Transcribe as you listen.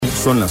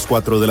Son las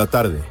 4 de la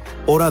tarde,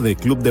 hora de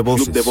Club de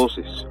Voces.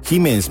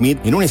 Jime Smith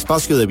en un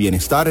espacio de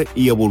bienestar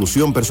y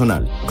evolución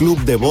personal. Club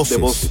de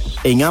Voces.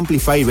 En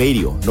Amplify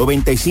Radio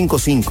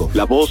 95.5.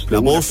 La voz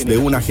de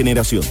una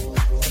generación.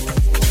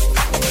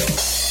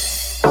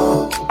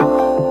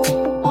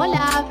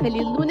 Hola,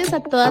 feliz lunes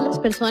a todas las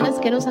personas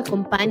que nos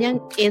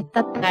acompañan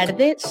esta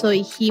tarde.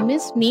 Soy Jime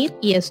Smith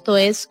y esto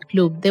es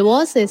Club de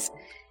Voces.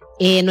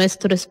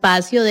 Nuestro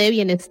espacio de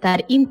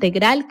bienestar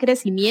integral,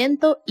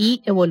 crecimiento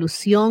y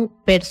evolución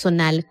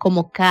personal.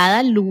 Como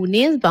cada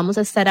lunes vamos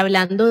a estar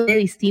hablando de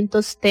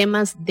distintos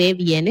temas de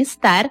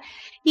bienestar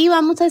y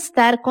vamos a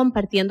estar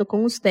compartiendo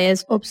con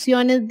ustedes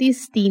opciones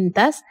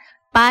distintas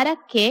para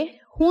que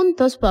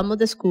juntos podamos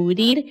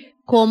descubrir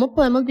cómo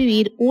podemos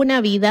vivir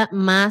una vida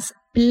más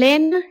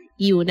plena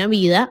y una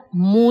vida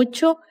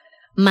mucho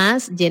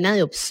más llena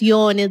de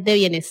opciones, de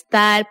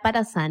bienestar,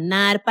 para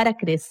sanar, para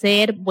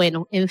crecer.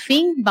 Bueno, en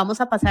fin,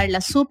 vamos a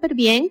pasarla súper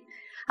bien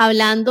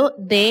hablando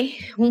de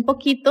un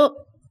poquito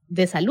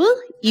de salud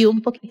y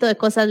un poquito de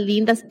cosas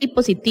lindas y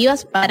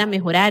positivas para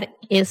mejorar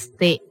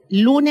este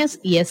lunes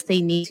y este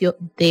inicio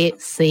de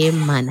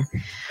semana.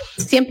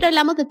 Siempre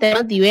hablamos de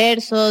temas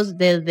diversos,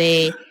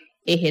 desde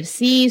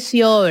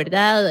ejercicio,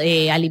 ¿verdad?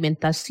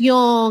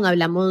 Alimentación,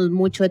 hablamos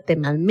mucho de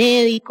temas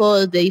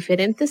médicos, de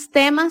diferentes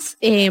temas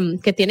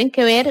que tienen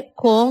que ver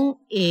con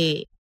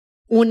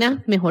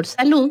una mejor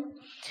salud.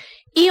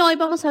 Y hoy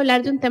vamos a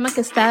hablar de un tema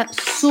que está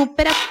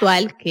súper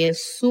actual, que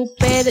es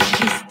súper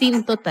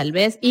distinto tal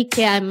vez y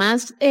que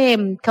además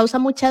causa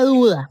mucha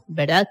duda,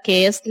 ¿verdad?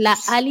 Que es la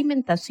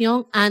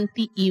alimentación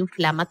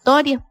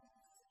antiinflamatoria.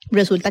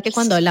 Resulta que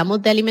cuando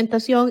hablamos de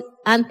alimentación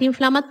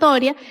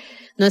antiinflamatoria,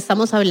 no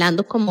estamos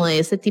hablando como de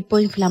ese tipo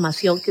de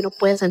inflamación que uno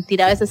puede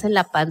sentir a veces en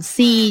la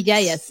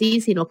pancilla y así,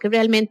 sino que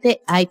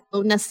realmente hay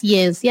toda una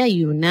ciencia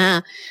y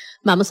una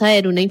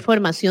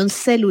información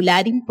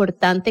celular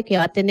importante que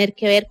va a tener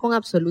que ver con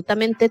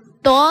absolutamente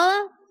todos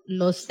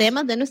los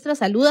temas de nuestra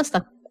salud,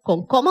 hasta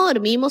con cómo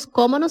dormimos,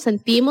 cómo nos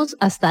sentimos,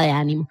 hasta de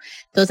ánimo.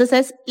 Entonces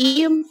es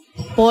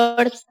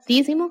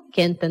importantísimo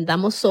que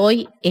entendamos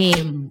hoy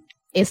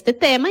este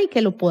tema y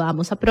que lo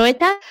podamos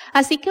aprovechar.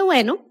 Así que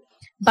bueno,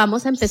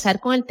 vamos a empezar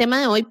con el tema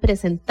de hoy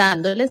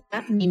presentándoles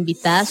a mi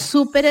invitada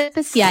súper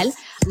especial,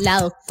 la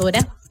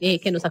doctora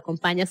que nos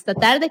acompaña esta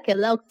tarde, que es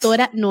la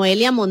doctora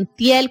Noelia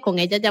Montiel. Con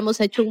ella ya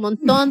hemos hecho un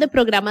montón de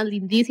programas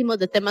lindísimos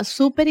de temas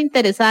súper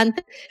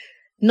interesantes.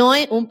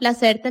 Noe, un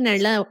placer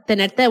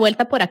tenerte de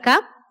vuelta por acá,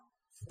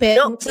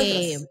 pero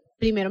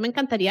primero me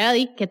encantaría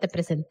que te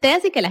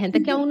presentes y que la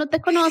gente que aún no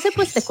te conoce,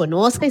 pues te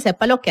conozca y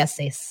sepa lo que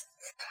haces.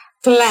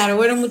 Claro,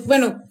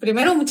 bueno,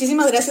 primero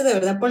muchísimas gracias de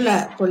verdad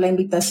por la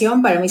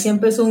invitación. Para mí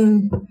siempre es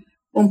un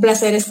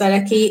placer estar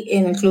aquí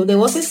en el Club de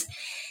Voces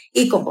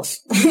y con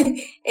vos.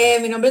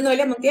 Mi nombre es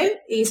Noelia Montiel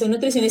y soy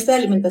nutricionista de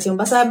alimentación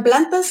basada en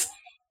plantas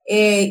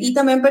y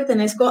también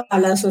pertenezco a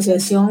la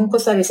Asociación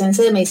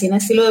Costarricense de Medicina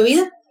Estilo de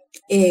Vida,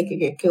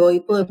 que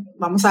hoy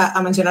vamos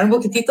a mencionar un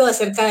poquitito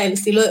acerca del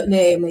estilo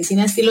de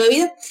medicina estilo de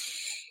vida.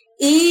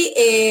 Y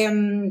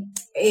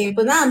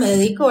pues nada, me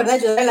dedico, ¿verdad?, a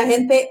ayudar a la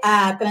gente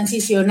a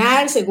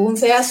transicionar según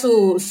sea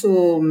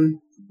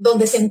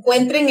donde se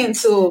encuentren en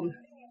su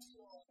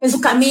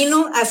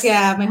camino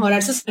hacia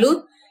mejorar su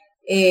salud.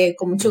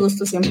 Con mucho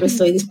gusto siempre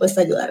estoy dispuesta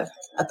a ayudar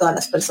a todas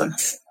las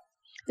personas.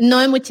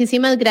 No,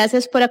 muchísimas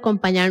gracias por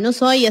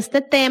acompañarnos hoy.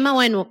 Este tema,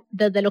 bueno,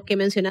 desde lo que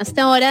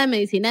mencionaste ahora de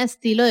medicina de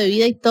estilo de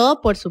vida y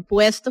todo, por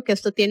supuesto que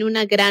esto tiene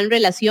una gran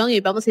relación y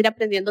vamos a ir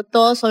aprendiendo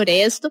todo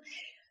sobre esto.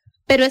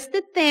 Pero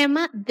este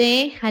tema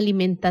de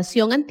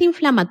alimentación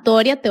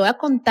antiinflamatoria, te voy a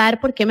contar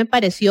por qué me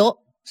pareció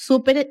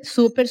súper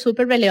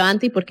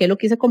relevante y por qué lo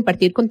quise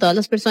compartir con todas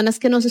las personas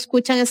que nos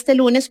escuchan este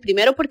lunes.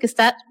 Primero porque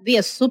está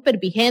súper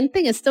vigente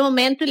en este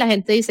momento y la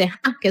gente dice,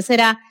 ¿qué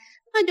será?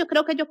 Yo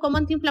creo que yo como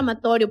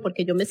antiinflamatorio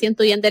porque yo me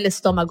siento bien del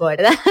estómago,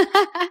 ¿verdad?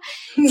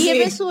 Sí.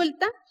 Y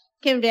resulta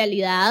que en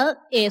realidad,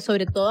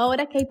 sobre todo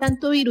ahora que hay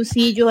tanto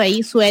virusillo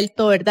ahí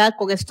suelto, ¿verdad?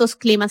 Con estos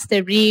climas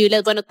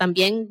terribles, bueno,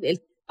 también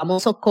el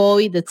famoso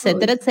COVID,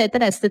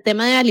 etcétera, este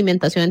tema de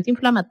alimentación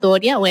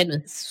antiinflamatoria, bueno,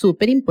 es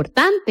súper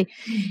importante.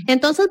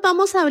 Entonces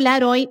vamos a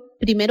hablar hoy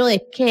primero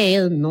de qué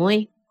es, ¿no?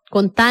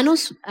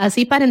 Contanos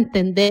así para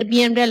entender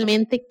bien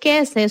realmente qué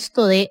es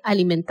esto de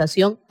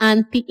alimentación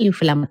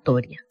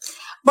antiinflamatoria.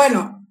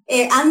 Bueno,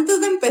 antes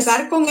de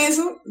empezar con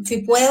eso, si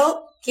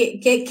puedo, ¿qué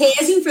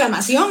es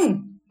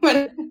inflamación?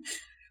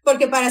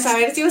 Porque para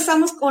saber si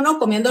estamos o no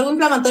comiendo algo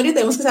inflamatorio,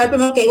 tenemos que saber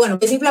primero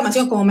 ¿qué es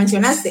inflamación? Como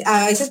mencionaste,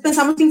 a veces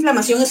pensamos que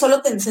inflamación es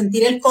solo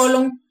sentir el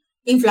colon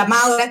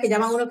inflamado, ¿verdad? Que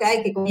llaman uno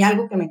que comí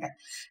algo que me cae.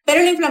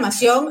 Pero la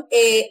inflamación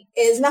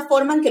es la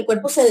forma en que el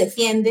cuerpo se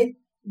defiende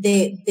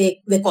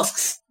de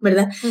cosas,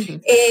 ¿verdad?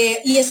 Uh-huh.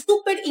 Y es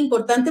súper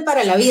importante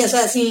para la vida. O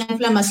sea, sin la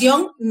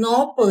inflamación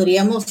no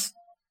podríamos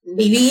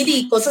vivir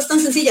y cosas tan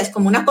sencillas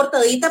como una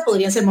cortadita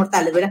podrían ser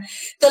mortales, ¿verdad?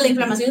 Entonces la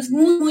inflamación es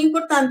muy, muy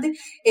importante.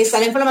 Está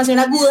la inflamación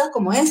aguda,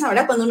 como esa,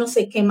 ¿verdad? Cuando uno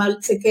se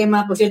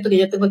quema, por cierto, que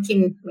yo tengo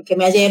aquí, me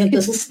quemé ayer,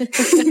 entonces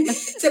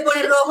se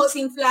pone rojo, se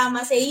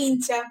inflama, se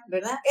hincha,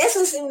 ¿verdad?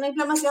 Eso es una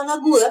inflamación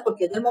aguda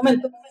porque es del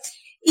momento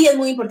y es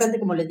muy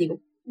importante, como les digo.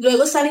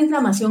 luego está la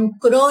inflamación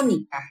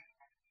crónica,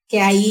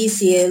 que ahí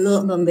sí es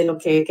donde lo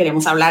que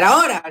queremos hablar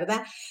ahora,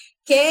 ¿verdad?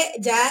 Que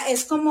ya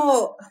es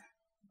como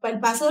el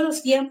paso de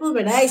los tiempos,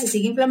 ¿verdad? Y se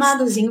sigue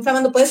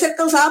inflamando. Puede ser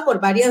causada por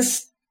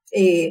varias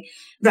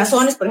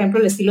razones, por ejemplo,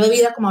 el estilo de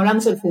vida, como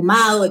hablamos, el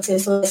fumado,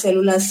 exceso de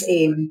células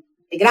de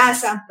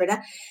grasa,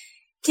 ¿verdad?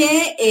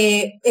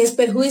 Que es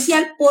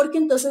perjudicial porque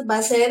entonces va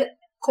a ser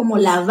como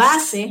la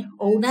base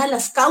o una de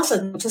las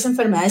causas de muchas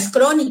enfermedades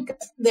crónicas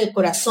del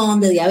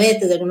corazón, de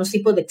diabetes, de algunos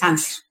tipos de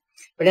cáncer,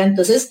 ¿verdad?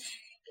 Entonces,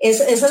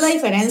 esa es la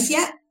diferencia.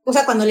 O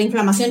sea, cuando la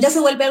inflamación ya se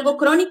vuelve algo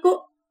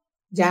crónico,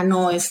 ya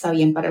no está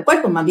bien para el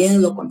cuerpo, más bien es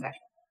lo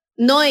contrario.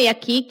 No, y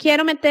aquí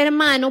quiero meter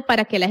mano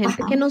para que la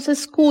gente que nos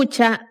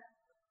escucha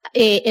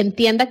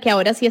entienda que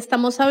ahora sí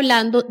estamos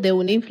hablando de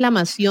una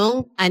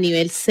inflamación a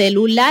nivel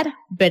celular,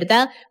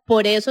 ¿verdad?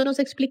 Por eso nos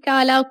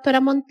explicaba la doctora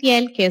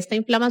Montiel que esta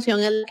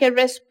inflamación es la que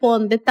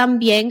responde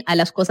también a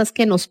las cosas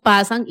que nos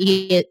pasan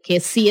y que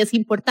sí es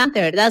importante,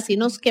 ¿verdad? Si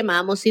nos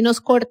quemamos, si nos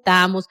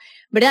cortamos,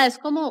 ¿verdad? Es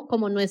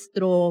como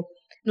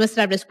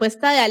nuestra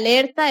respuesta de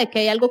alerta de que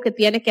hay algo que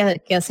tiene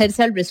que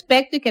hacerse al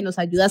respecto y que nos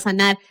ayuda a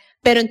sanar.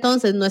 Pero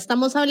entonces no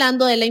estamos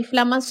hablando de la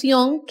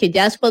inflamación, que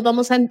ya después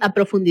vamos a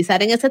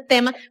profundizar en ese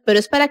tema, pero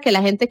es para que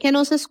la gente que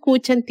nos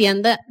escucha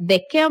entienda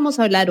de qué vamos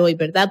a hablar hoy,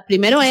 ¿verdad?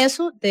 Primero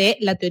eso de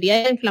la teoría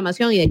de la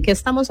inflamación y de qué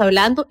estamos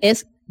hablando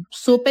es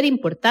súper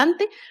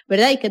importante,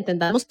 ¿verdad? Y que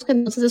entendamos que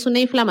entonces es una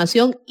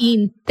inflamación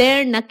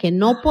interna que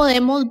no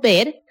podemos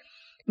ver,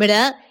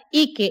 ¿verdad?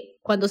 Y que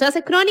cuando se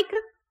hace crónica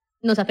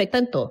nos afecta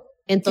en todo.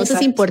 Entonces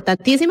es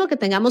importantísimo que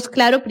tengamos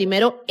claro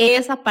primero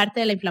esa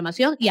parte de la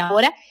inflamación y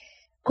ahora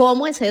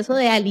 ¿cómo es eso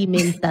de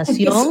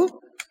alimentación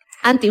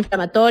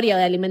antiinflamatoria,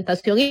 de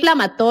alimentación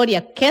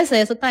inflamatoria? ¿Qué es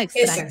eso tan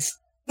extraño?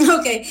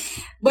 Ok,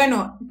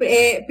 bueno,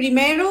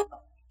 primero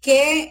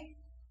que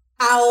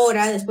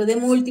ahora, después de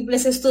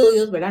múltiples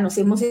estudios, ¿verdad? Nos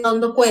hemos ido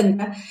dando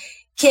cuenta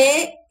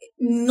que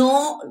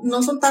no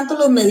son tanto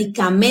los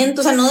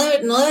medicamentos, o sea,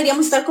 no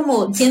deberíamos estar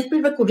como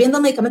siempre recurriendo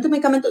a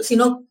medicamentos,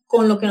 sino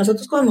con lo que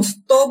nosotros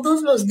comemos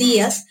todos los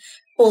días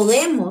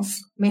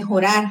podemos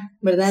mejorar,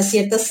 ¿verdad?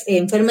 Ciertas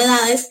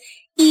enfermedades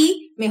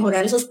y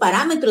mejorar esos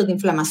parámetros de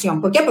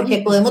inflamación. ¿Por qué? Porque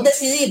podemos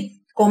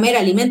decidir comer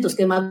alimentos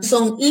que más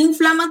son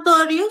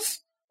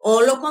inflamatorios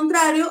o lo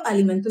contrario,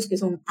 alimentos que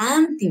son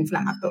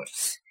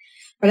antiinflamatorios,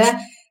 ¿verdad?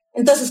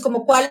 Entonces,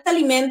 como cuáles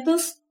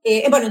alimentos,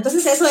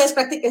 entonces eso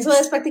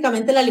es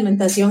prácticamente la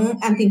alimentación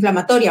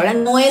antiinflamatoria. Ahora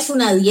no es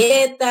una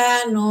dieta,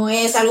 no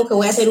es algo que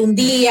voy a hacer un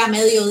día,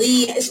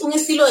 mediodía, es un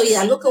estilo de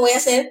vida, algo que voy a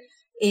hacer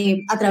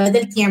a través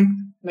del tiempo,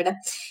 ¿verdad?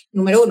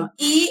 Número uno.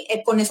 Y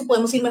con eso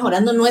podemos ir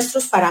mejorando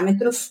nuestros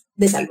parámetros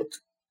de salud.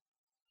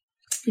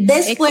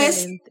 Después,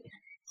 excelente.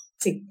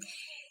 Sí.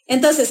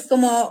 Entonces,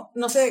 como,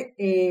 no sé,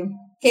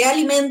 ¿qué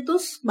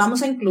alimentos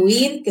vamos a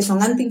incluir que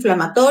son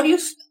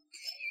antiinflamatorios?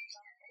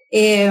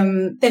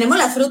 Tenemos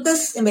las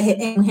frutas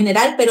en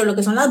general, pero lo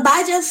que son las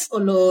bayas o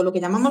lo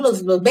que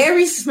llamamos los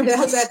berries,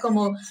 ¿verdad? O sea,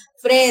 como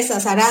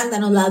fresas,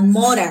 arándanos, las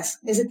moras,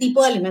 ese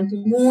tipo de alimentos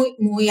muy,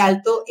 muy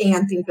alto en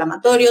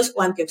antiinflamatorios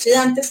o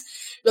antioxidantes.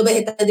 Los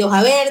vegetales de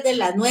hoja verde,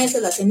 las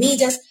nueces, las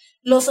semillas,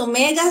 los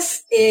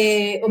omegas,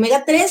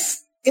 omega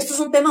 3, que esto es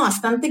un tema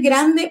bastante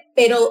grande,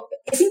 pero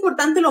es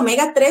importante el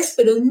omega 3,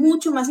 pero es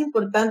mucho más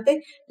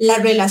importante la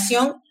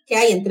relación que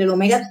hay entre el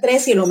omega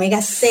 3 y el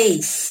omega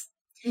 6,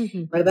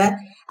 ¿verdad?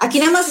 Aquí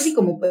nada más así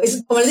como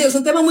les digo, es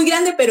un tema muy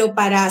grande, pero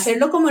para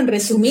hacerlo como en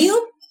resumido,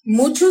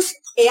 muchos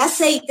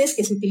aceites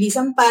que se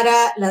utilizan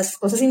para las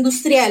cosas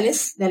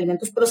industriales, de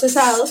alimentos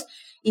procesados,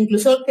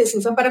 incluso que se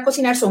usan para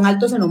cocinar, son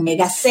altos en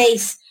omega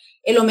 6.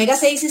 El omega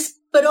 6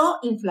 es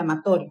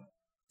proinflamatorio.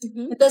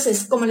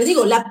 Entonces, como les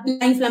digo, la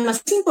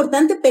inflamación es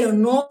importante, pero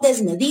no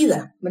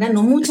desmedida, ¿verdad?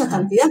 No mucha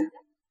cantidad.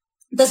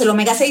 Entonces, el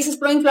omega 6 es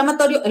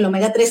proinflamatorio, el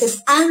omega 3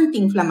 es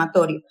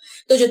antiinflamatorio.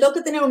 Entonces, yo tengo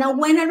que tener una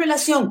buena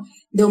relación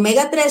de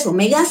omega 3,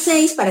 omega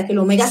 6, para que el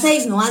omega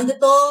 6 no ande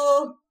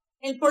todo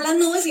por las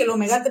nubes y el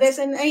omega 3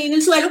 ahí en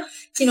el suelo,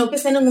 sino que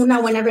estén en una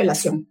buena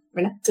relación,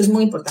 ¿verdad? Eso es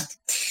muy importante.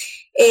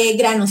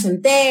 Granos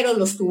enteros,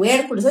 los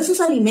tubérculos,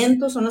 esos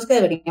alimentos son los que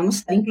deberíamos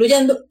estar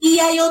incluyendo. Y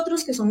hay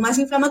otros que son más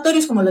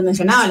inflamatorios, como les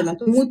mencionaba,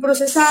 alimentos muy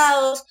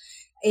procesados,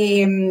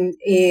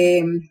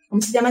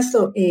 ¿cómo se llama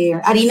esto?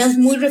 Harinas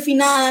muy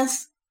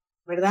refinadas,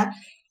 ¿verdad?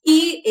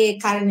 Y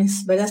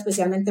carnes, ¿verdad?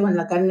 Especialmente, bueno,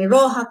 la carne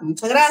roja con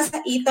mucha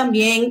grasa y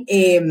también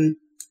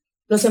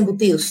los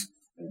embutidos.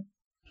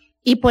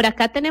 Y por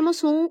acá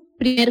tenemos un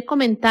primer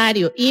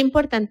comentario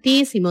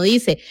importantísimo.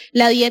 Dice,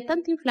 la dieta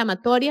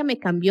antiinflamatoria me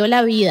cambió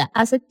la vida.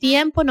 Hace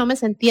tiempo no me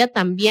sentía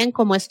tan bien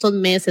como estos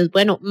meses.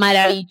 Bueno,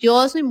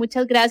 maravilloso y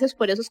muchas gracias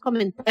por esos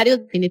comentarios.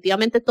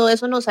 Definitivamente todo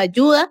eso nos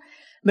ayuda,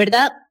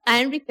 ¿verdad?,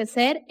 a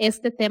enriquecer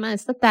este tema de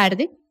esta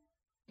tarde.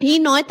 Y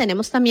no,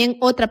 tenemos también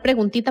otra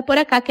preguntita por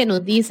acá que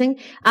nos dicen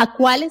a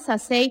cuáles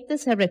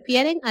aceites se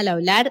refieren al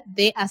hablar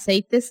de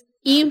aceites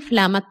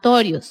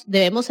inflamatorios.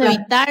 ¿Debemos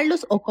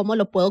evitarlos o cómo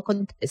lo puedo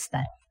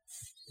contestar?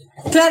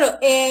 Claro,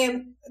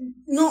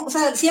 no, o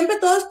sea, siempre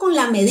todo es con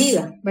la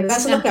medida, ¿verdad?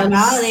 Eso es lo que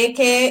hablaba de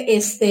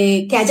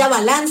que haya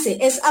balance.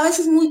 Es a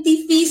veces muy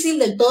difícil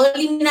del todo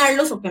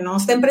eliminarlos o que no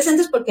estén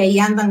presentes porque ahí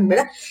andan,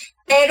 ¿verdad?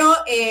 Pero,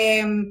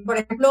 por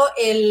ejemplo,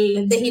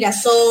 el de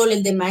girasol,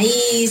 el de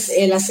maíz,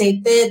 el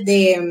aceite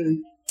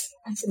de,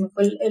 se me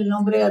fue el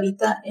nombre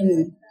ahorita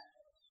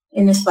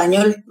en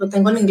español, lo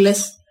tengo en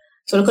inglés,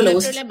 solo que no lo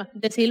busco. No hay problema,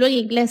 decirlo en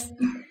inglés.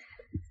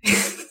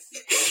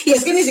 Y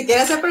es que ni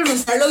siquiera sé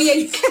pronunciarlo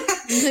bien,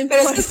 no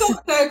pero es que se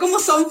ve como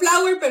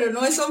sunflower, pero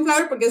no es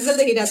sunflower porque ese es el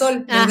de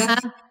girasol, ¿verdad?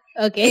 Ajá,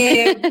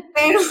 okay.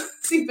 Pero,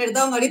 sí,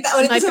 no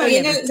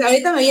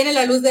ahorita me viene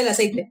la luz del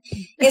aceite.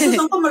 Esos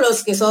son como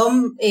los que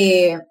son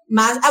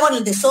más,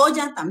 el de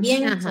soya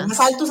también, son más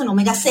altos en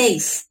omega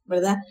 6,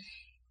 ¿verdad?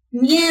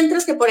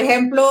 Mientras que, por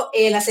ejemplo,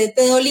 el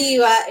aceite de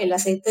oliva, el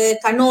aceite de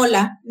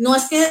canola, no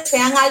es que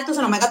sean altos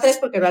en omega 3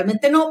 porque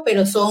realmente no,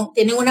 pero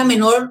tienen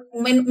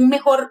un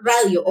mejor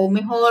radio o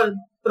mejor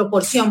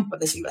proporción, por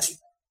decirlo así.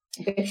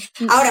 Okay.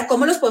 Ahora,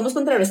 ¿cómo los podemos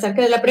contrarrestar?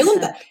 Que es la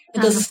pregunta.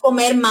 Entonces,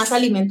 comer más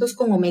alimentos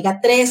con omega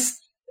 3.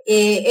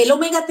 El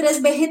omega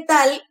 3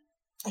 vegetal,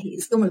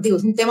 es como les digo,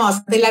 es un tema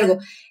bastante largo.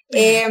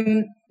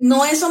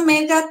 No es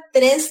omega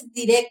 3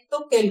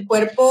 directo que el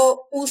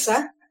cuerpo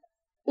usa.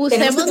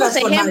 Usemos los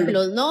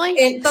ejemplos, ¿no?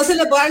 Entonces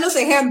les voy a dar los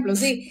ejemplos,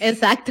 sí.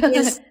 Exacto.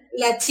 Es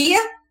la chía,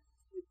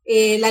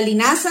 la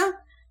linaza,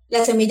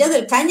 las semillas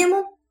del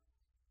cáñamo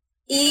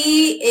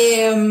y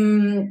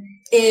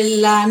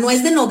la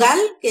nuez de nogal,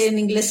 que en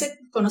inglés se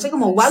conoce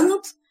como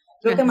walnut.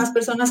 Creo que más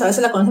personas a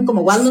veces la conocen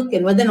como walnut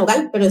que nuez de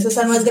nogal, pero es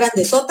esa nuez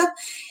grandezota.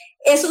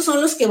 Esos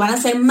son los que van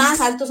a ser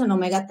más altos en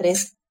omega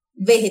 3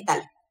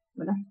 vegetal,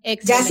 ¿verdad?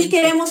 Ya si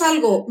queremos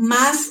algo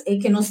más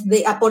que nos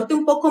aporte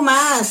un poco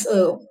más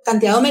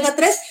cantidad de omega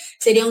 3,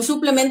 sería un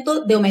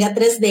suplemento de omega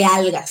 3 de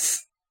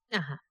algas.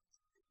 Ajá.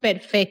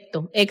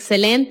 Perfecto,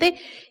 excelente,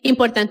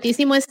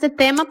 importantísimo este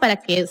tema para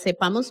que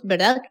sepamos,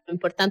 ¿verdad? Que lo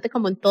importante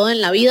como en todo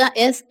en la vida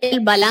es el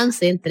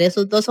balance entre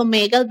esos dos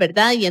omegas,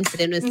 ¿verdad? Y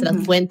entre nuestras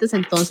fuentes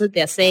entonces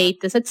de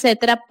aceites,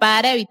 etcétera,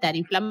 para evitar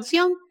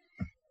inflamación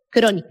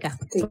crónica,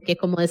 porque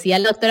como decía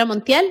la doctora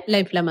Montiel, la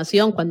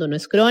inflamación cuando no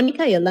es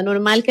crónica y es la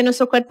normal que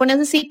nuestro cuerpo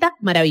necesita,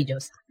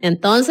 maravillosa.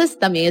 Entonces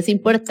también es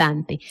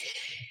importante.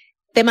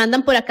 Te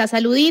mandan por acá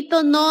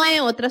saluditos,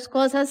 Noé, otras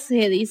cosas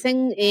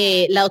dicen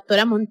la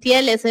doctora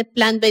Montiel, ese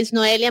Plant-Based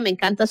Noelia, me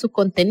encanta su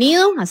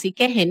contenido, así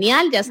que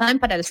genial, ya saben,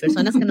 para las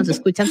personas que nos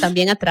escuchan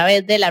también a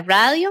través de la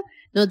radio,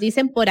 nos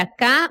dicen por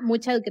acá,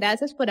 muchas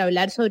gracias por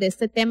hablar sobre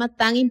este tema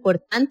tan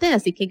importante,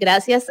 así que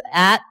gracias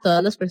a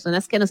todas las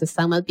personas que nos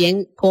están más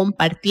bien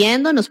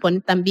compartiendo, nos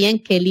ponen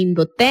también qué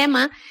lindo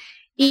tema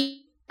y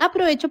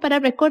aprovecho para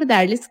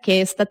recordarles que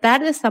esta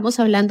tarde estamos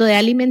hablando de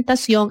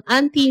alimentación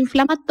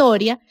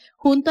antiinflamatoria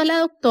junto a la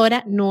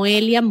doctora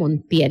Noelia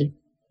Montiel.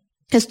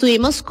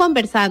 Estuvimos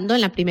conversando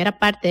en la primera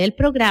parte del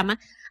programa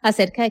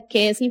acerca de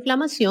qué es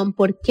inflamación,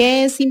 por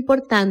qué es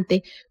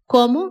importante,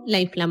 cómo la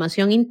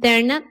inflamación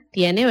interna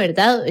tiene,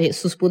 ¿verdad?,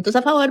 sus puntos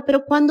a favor,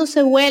 pero cuando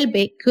se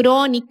vuelve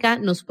crónica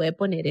nos puede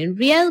poner en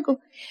riesgo.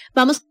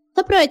 Vamos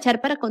a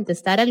aprovechar para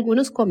contestar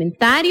algunos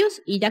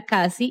comentarios y ya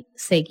casi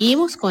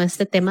seguimos con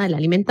este tema de la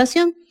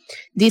alimentación.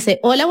 Dice,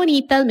 hola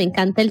bonitas, me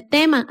encanta el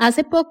tema.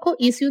 Hace poco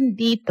hice un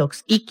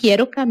detox y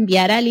quiero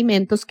cambiar a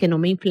alimentos que no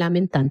me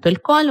inflamen tanto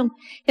el colon.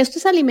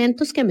 Estos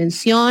alimentos que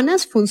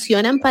mencionas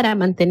funcionan para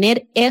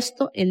mantener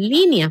esto en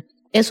línea.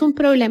 Es un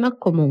problema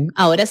común.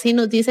 Ahora sí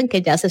nos dicen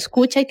que ya se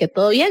escucha y que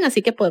todo bien,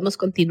 así que podemos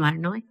continuar,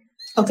 ¿no?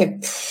 Ok.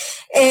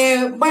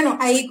 Bueno,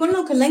 ahí con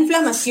lo que es la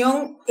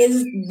inflamación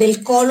es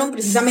del colon,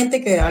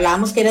 precisamente, que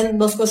hablábamos que eran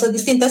dos cosas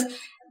distintas,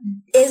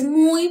 es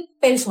muy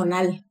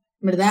personal,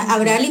 ¿verdad?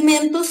 Habrá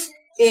alimentos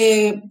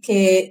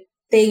que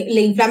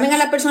le inflamen a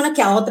la persona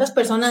que a otras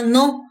personas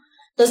no.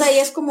 Entonces ahí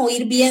es como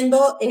ir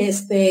viendo,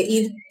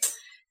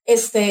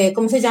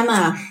 ¿cómo se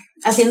llama?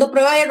 Haciendo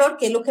prueba de error,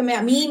 que es lo que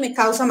a mí me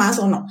causa más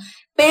o no.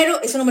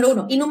 Pero eso número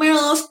uno. Y número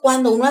dos,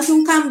 cuando uno hace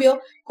un cambio,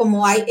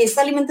 como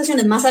esta alimentación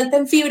es más alta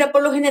en fibra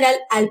por lo general,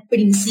 al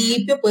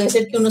principio puede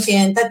ser que uno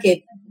sienta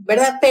que,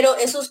 ¿verdad? Pero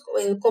eso es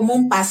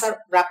común, pasa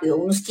rápido,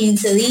 unos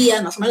 15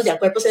 días, más o menos, ya el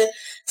cuerpo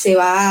se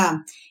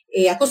va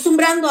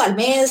acostumbrando al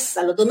mes,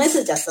 a los 2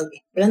 meses ya estás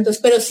bien, ¿verdad?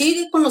 Entonces, pero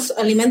sí con los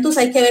alimentos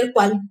hay que ver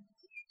cuál,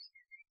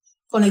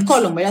 con el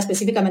colon, ¿verdad?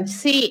 Específicamente.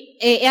 Sí,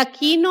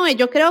 aquí no,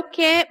 yo creo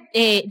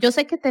que yo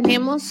sé que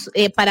tenemos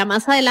para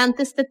más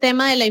adelante este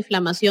tema de la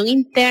inflamación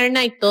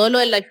interna y todo lo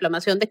de la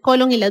inflamación de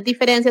colon y las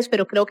diferencias,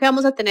 pero creo que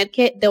vamos a tener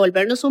que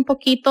devolvernos un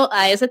poquito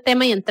a ese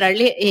tema y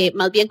entrarle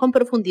más bien con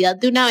profundidad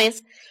de una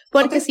vez,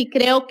 porque sí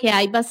creo que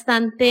hay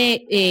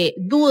bastante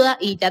duda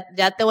y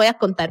ya te voy a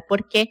contar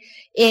por qué.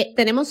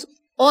 Tenemos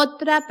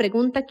otra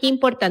pregunta aquí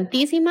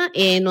importantísima,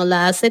 nos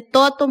la hace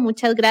Toto,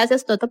 muchas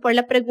gracias Toto por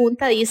la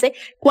pregunta, dice,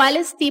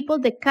 ¿cuáles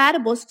tipos de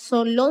carbos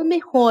son los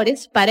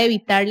mejores para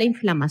evitar la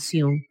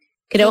inflamación?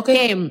 Creo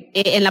que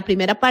en la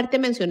primera parte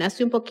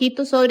mencionaste un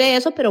poquito sobre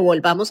eso, pero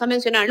volvamos a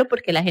mencionarlo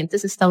porque la gente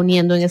se está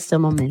uniendo en este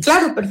momento.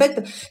 Claro,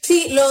 perfecto.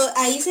 Sí,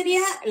 ahí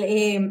sería,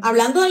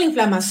 hablando de la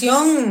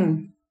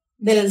inflamación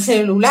del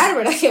celular,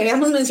 ¿verdad? Que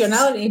habíamos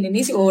mencionado en el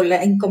inicio, o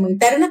como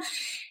interna,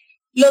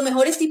 los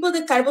mejores tipos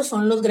de carbos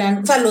son los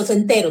granos, o sea, los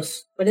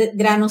enteros, ¿verdad?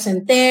 Granos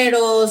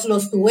enteros,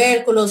 los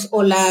tubérculos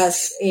o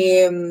las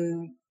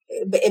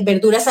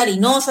verduras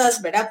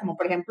harinosas, ¿verdad? Como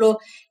por ejemplo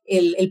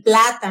el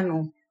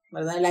plátano,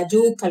 ¿verdad? La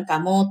yuca, el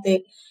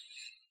camote,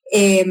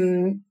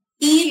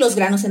 y los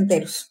granos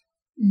enteros.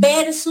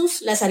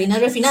 Versus las harinas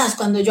refinadas.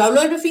 Cuando yo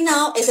hablo de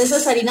refinado, es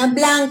esas harinas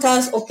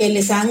blancas o que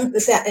les han, o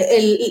sea,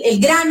 el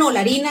grano o la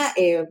harina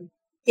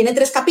tiene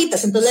 3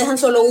 capitas, entonces dejan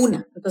solo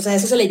una. Entonces a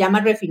eso se le llama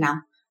refinado,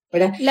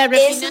 ¿verdad? La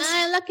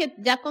refinada es la que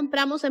ya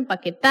compramos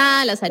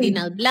empaquetada, las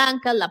harinas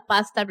blancas, la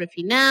pasta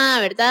refinada,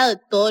 ¿verdad?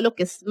 Todo lo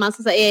que es más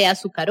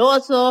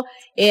azucaroso,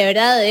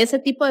 ¿verdad? De ese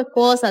tipo de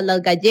cosas,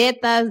 las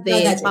galletas,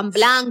 pan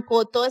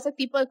blanco, todo ese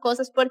tipo de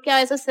cosas, porque a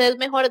veces es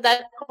mejor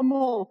dar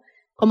como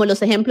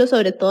los ejemplos,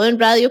 sobre todo en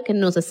radio, que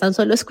nos están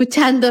solo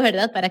escuchando,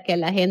 ¿verdad? Para que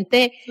la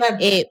gente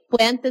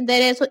pueda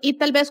entender eso, y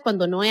tal vez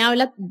cuando no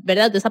habla,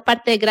 ¿verdad? De esa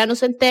parte de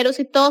granos enteros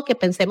y todo, que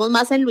pensemos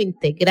más en lo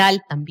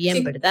integral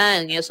también,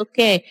 ¿verdad? En eso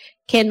que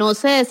no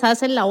se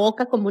deshace en la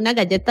boca como una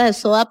galleta de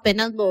soda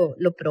apenas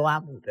lo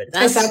probamos,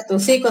 ¿verdad? Exacto,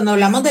 sí, cuando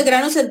hablamos de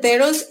granos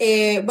enteros,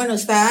 bueno,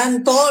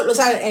 están todos, o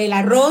sea, el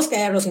arroz, que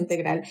hay arroz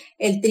integral,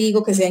 el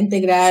trigo que sea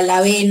integral, la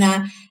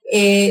avena,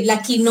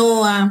 la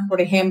quinoa,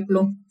 por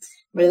ejemplo,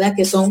 ¿verdad?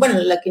 Que son, bueno,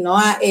 la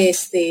quinoa,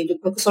 yo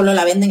creo que solo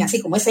la venden así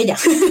como es ella,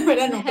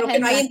 ¿verdad? No creo que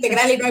no hay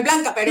integral y no hay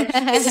blanca, pero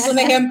ese es un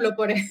ejemplo,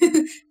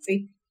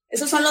 sí,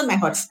 esos son los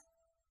mejores.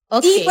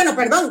 Okay. Y bueno,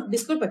 perdón,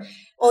 disculpe,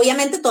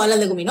 obviamente todas las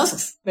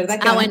leguminosas,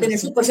 ¿verdad? Que van a tener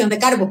su porción de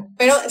carbo,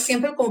 pero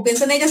siempre como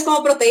pienso en ellas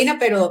como proteína,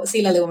 pero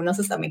sí, las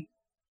leguminosas también.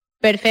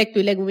 Perfecto,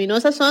 y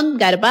leguminosas son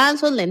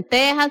garbanzos,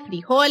 lentejas,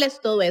 frijoles,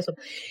 todo eso.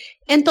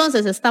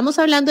 Entonces, estamos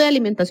hablando de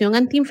alimentación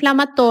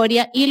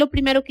antiinflamatoria y lo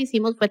primero que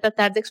hicimos fue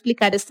tratar de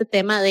explicar este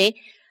tema de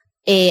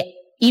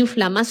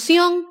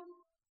inflamación.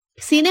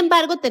 Sin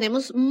embargo,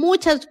 tenemos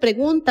muchas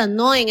preguntas,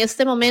 ¿no? En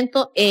este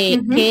momento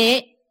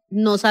que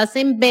nos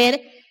hacen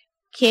ver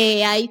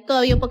que hay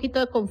todavía un poquito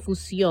de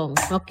confusión,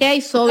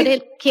 ¿ok?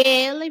 Sobre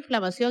qué es la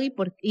inflamación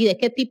y de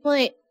qué tipo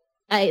de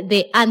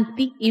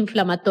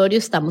antiinflamatorio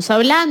estamos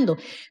hablando.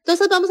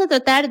 Entonces vamos a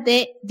tratar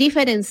de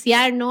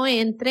diferenciar, ¿no?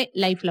 Entre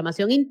la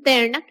inflamación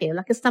interna, que es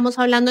la que estamos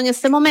hablando en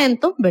este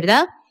momento,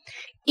 ¿verdad?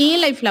 Y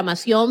la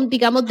inflamación,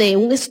 digamos, de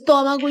un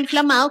estómago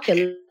inflamado, que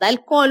es la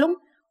del colon,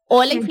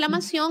 o la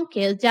inflamación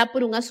que es ya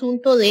por un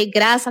asunto de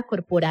grasa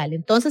corporal.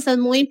 Entonces es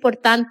muy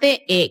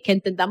importante que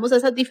entendamos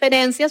esas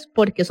diferencias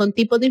porque son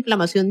tipos de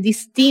inflamación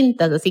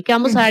distintas. Así que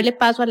vamos a darle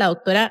paso a la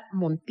doctora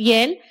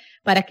Montiel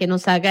para que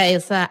nos haga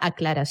esa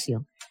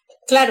aclaración.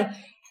 Claro.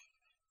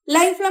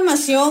 La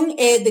inflamación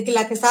de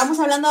la que estábamos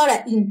hablando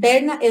ahora,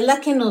 interna, es la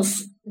que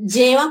nos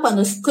lleva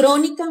cuando es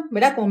crónica,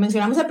 ¿verdad? Como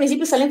mencionamos al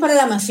principio, está la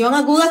inflamación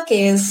aguda,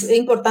 que es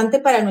importante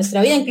para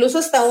nuestra vida. Incluso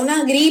hasta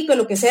una gripe o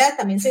lo que sea,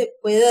 también se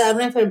puede dar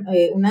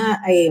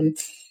una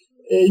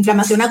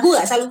inflamación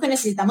aguda. Es algo que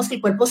necesitamos que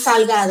el cuerpo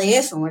salga de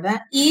eso,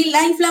 ¿verdad? Y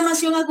la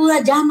inflamación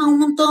aguda llama a un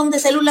montón de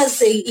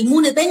células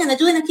inmunes, vengan,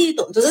 ayuden aquí y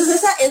todo. Entonces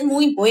esa es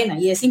muy buena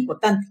y es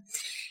importante.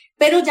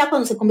 Pero ya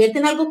cuando se convierte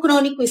en algo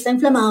crónico y está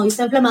inflamado,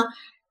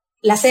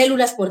 las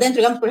células por dentro,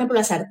 digamos, por ejemplo,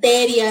 las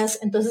arterias,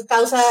 entonces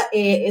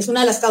es una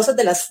de las causas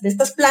de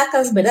estas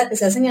placas, ¿verdad? Que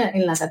se hacen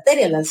en las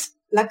arterias, las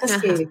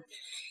placas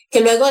que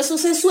luego eso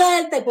se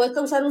suelta y puede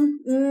causar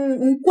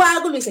un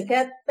coágulo y se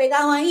queda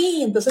pegado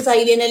ahí, entonces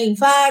ahí viene el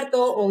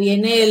infarto o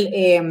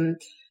viene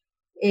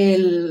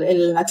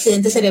el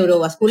accidente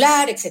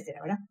cerebrovascular,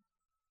 etcétera, ¿verdad?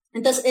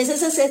 Entonces, ese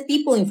es ese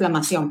tipo de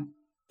inflamación.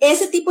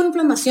 Ese tipo de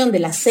inflamación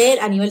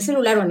a nivel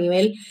celular o a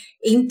nivel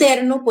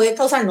interno puede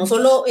causar no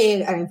solo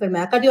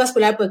enfermedad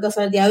cardiovascular, puede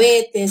causar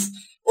diabetes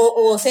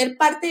o ser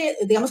parte,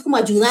 digamos, como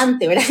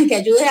ayudante, ¿verdad? Que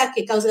ayude a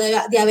que cause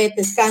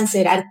diabetes,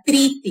 cáncer,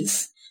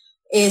 artritis,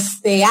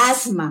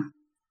 asma,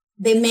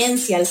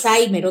 demencia,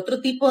 Alzheimer, otro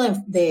tipo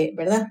de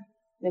 ¿verdad?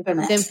 De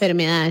enfermedades. De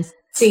enfermedades.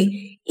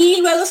 Sí. Y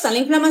luego está la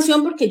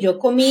inflamación porque yo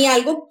comí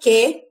algo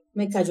que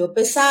me cayó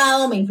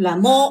pesado, me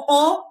inflamó,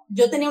 o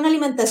yo tenía una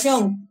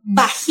alimentación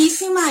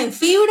bajísima en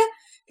fibra,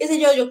 qué sé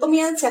yo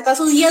comía si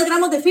acaso 10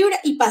 gramos de fibra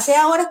y pasé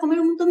ahora a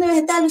comer un montón de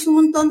vegetales, un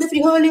montón de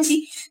frijoles,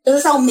 y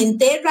entonces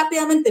aumenté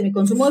rápidamente mi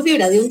consumo de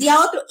fibra de un día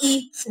a otro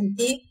y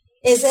sentí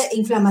esa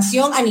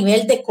inflamación a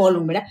nivel de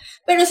colon, ¿verdad?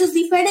 Pero eso es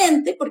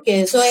diferente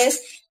porque eso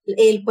es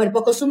el cuerpo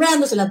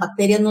acostumbrándose, las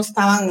bacterias no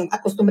estaban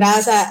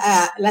acostumbradas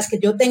a las que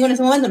yo tengo en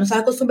ese momento, no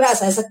estaban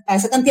acostumbradas a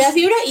esa cantidad de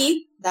fibra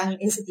y dan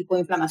ese tipo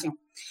de inflamación.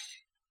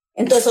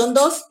 Entonces son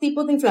 2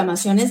 tipos de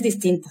inflamaciones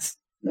distintas,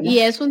 ¿verdad? Y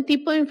es un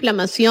tipo de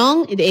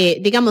inflamación,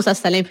 digamos,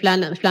 hasta la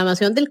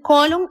inflamación del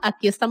colon,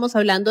 aquí estamos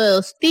hablando de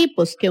 2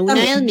 tipos, que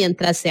una es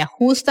mientras se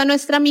ajusta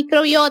nuestra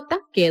microbiota,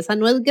 que esa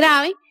no es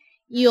grave,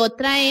 y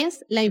otra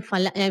es la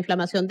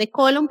inflamación de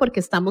colon, porque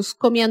estamos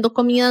comiendo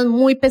comidas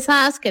muy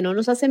pesadas que no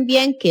nos hacen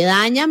bien, que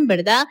dañan,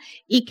 ¿verdad?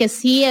 Y que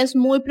sí es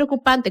muy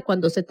preocupante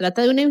cuando se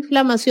trata de una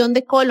inflamación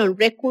de colon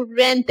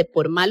recurrente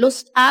por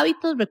malos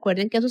hábitos.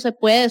 Recuerden que eso se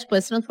puede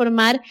después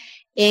transformar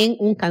en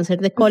un cáncer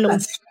de colon.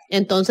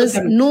 Entonces,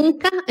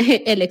 nunca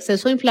el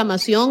exceso de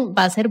inflamación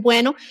va a ser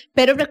bueno,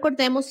 pero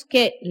recordemos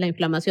que la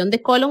inflamación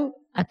de colon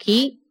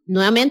aquí,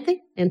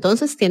 nuevamente,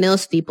 entonces tiene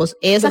dos tipos.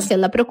 Esa que es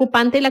la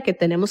preocupante y la que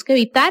tenemos que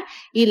evitar,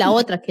 y la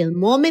otra que es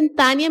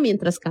momentánea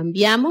mientras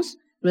cambiamos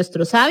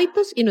nuestros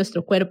hábitos y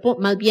nuestro cuerpo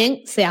más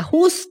bien se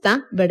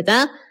ajusta,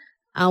 ¿verdad?,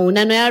 a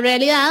una nueva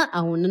realidad,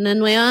 a una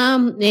nueva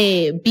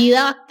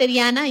vida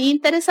bacteriana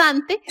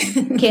interesante,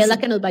 que es la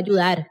que nos va a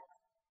ayudar,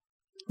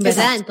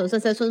 ¿verdad? Exacto.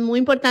 Entonces eso es muy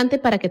importante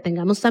para que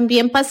tengamos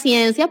también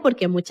paciencia,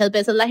 porque muchas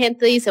veces la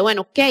gente dice,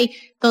 bueno, ok,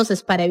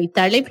 entonces para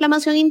evitar la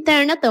inflamación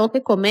interna tengo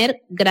que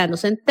comer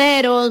granos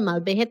enteros,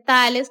 más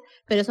vegetales,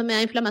 pero eso me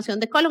da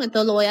inflamación de colon,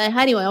 entonces lo voy a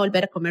dejar y voy a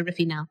volver a comer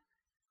refinado.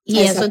 Y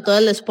exacto. Eso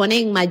entonces les pone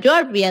en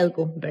mayor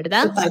riesgo,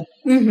 ¿verdad?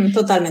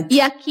 Totalmente.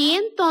 Y aquí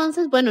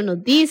entonces, bueno,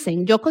 nos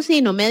dicen, yo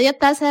cocino media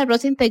taza de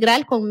arroz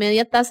integral con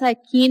media taza de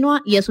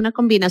quinoa y es una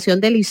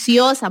combinación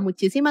deliciosa.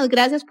 Muchísimas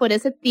gracias por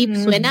ese tip,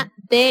 suena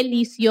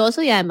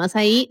delicioso y además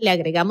ahí le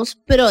agregamos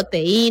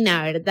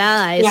proteína,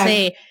 ¿verdad?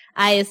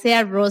 A ese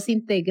arroz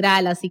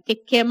integral. Así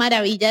que qué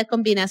maravilla de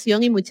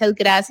combinación y muchas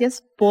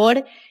gracias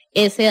por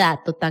ese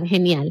dato tan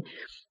genial.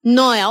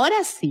 No,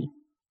 ahora sí,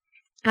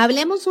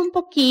 hablemos un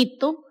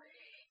poquito,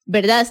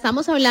 ¿verdad?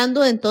 Estamos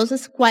hablando de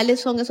entonces cuáles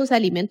son esos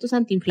alimentos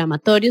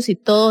antiinflamatorios y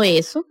todo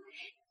eso.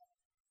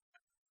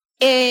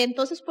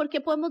 Entonces, ¿por qué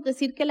podemos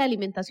decir que la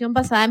alimentación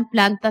basada en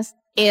plantas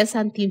es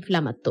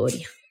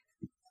antiinflamatoria?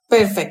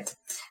 Perfecto.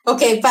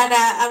 Ok,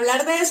 para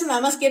hablar de eso,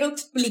 nada más quiero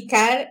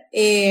explicar,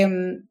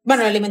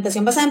 la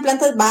alimentación basada en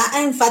plantas va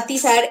a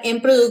enfatizar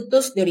en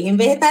productos de origen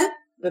vegetal,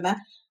 ¿verdad?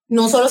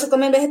 No solo se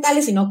comen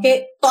vegetales, sino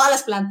que todas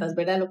las plantas,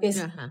 ¿verdad? Lo que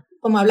es,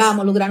 como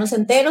hablábamos, los granos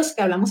enteros,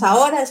 que hablamos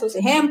ahora, esos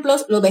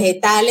ejemplos, los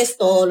vegetales,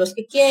 todos los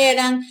que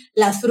quieran,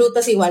 las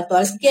frutas igual,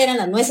 todas las que quieran,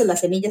 las nueces,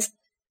 las semillas,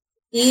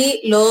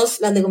 y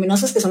las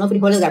leguminosas, que son los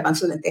frijoles,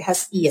 garbanzos,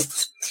 lentejas y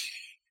estos.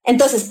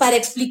 Entonces, para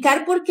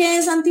explicar por qué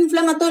es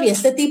antiinflamatoria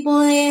este tipo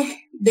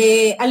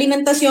de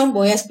alimentación,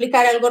 voy a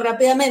explicar algo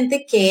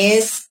rápidamente, que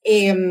es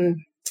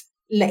el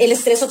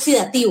estrés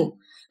oxidativo.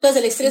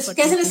 Entonces,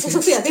 ¿qué es el estrés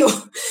oxidativo?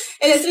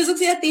 El estrés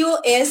oxidativo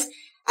es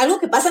algo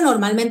que pasa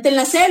normalmente en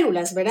las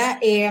células, ¿verdad?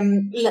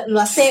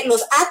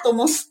 Los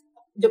átomos,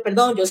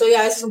 yo soy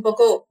a veces un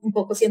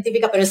poco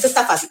científica, pero esto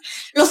está fácil.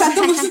 Los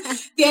átomos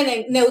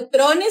tienen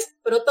neutrones,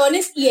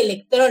 protones y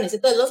electrones.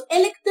 Entonces, los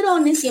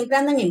electrones siempre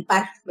andan en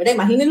par, ¿verdad?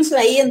 Imagínense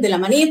ahí de la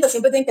manita,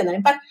 siempre tienen que andar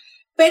en par.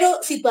 Pero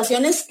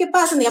situaciones que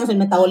pasan, digamos, el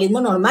metabolismo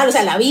normal, o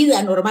sea, la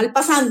vida normal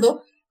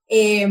pasando,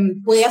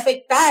 puede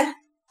afectar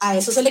a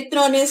esos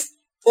electrones.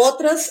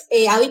 Otros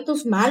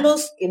hábitos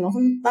malos que no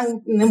son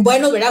tan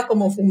buenos, ¿verdad?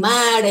 Como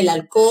fumar, el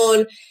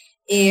alcohol,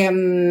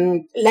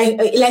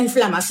 la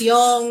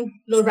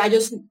inflamación,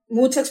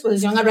 mucha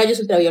exposición a rayos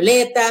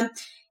ultravioleta,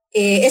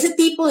 ese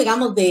tipo,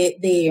 digamos,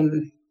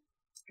 de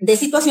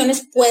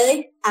situaciones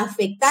puede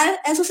afectar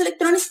a esos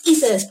electrones y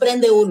se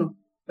desprende uno,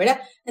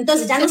 ¿verdad?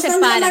 Entonces ya no están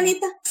en la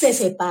manita, se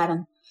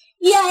separan.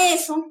 Y a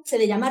eso se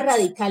le llama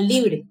radical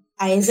libre.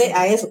 A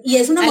eso. Y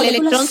es una molécula.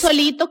 Al electrón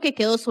solito que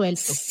quedó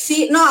suelto.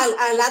 Sí, no,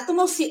 al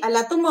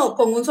átomo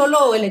con un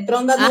solo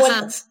electrón dando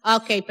vueltas.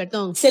 Ok,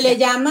 perdón. Se le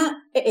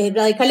llama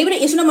radical libre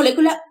y es una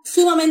molécula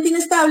sumamente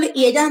inestable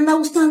y ella anda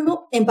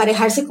buscando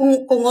emparejarse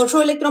con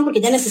otro electrón porque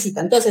ella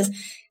necesita. Entonces,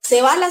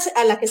 se va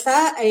a la que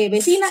está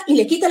vecina y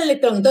le quita el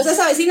electrón. Entonces,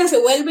 esa vecina se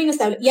vuelve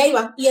inestable y ahí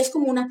va. Y es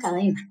como una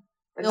cadena,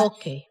 ¿verdad?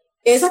 Ok.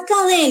 Esa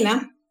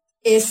cadena,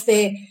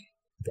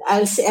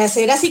 al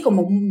ser así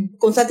como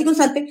constante,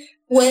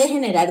 puede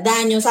generar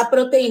daños a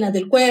proteínas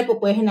del cuerpo,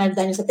 puede generar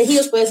daños a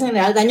tejidos, puede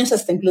generar daños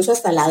incluso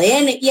hasta el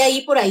ADN, y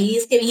ahí por ahí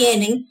es que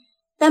vienen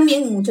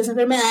también muchas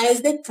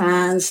enfermedades de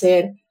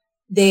cáncer,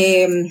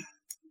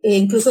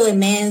 incluso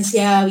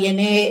demencia,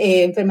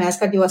 enfermedades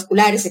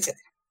cardiovasculares, etc.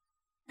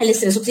 El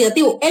estrés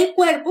oxidativo. El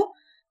cuerpo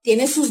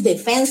tiene sus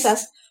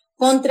defensas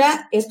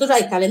contra estos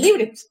radicales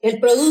libres.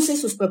 Él produce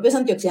sus propios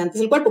antioxidantes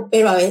del cuerpo,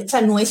 pero a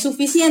veces, no es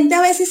suficiente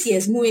a veces si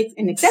es muy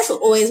en exceso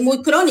o es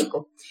muy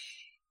crónico.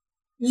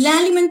 La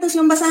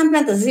alimentación basada en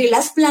plantas, es decir,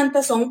 las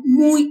plantas son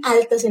muy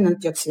altas en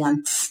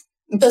antioxidantes.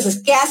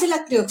 Entonces, ¿qué hace el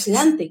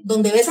antioxidante?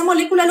 Donde ve esa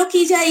molécula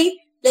loquilla ahí,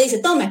 le dice,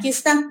 tome, aquí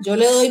está, yo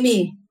le doy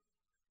mi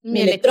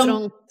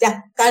electrón.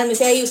 Ya,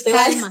 cálmese ahí, usted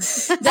calma.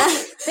 Ya,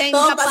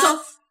 todo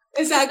pasó.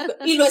 Exacto,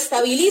 y lo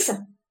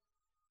estabiliza.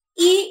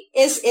 Y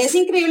es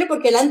increíble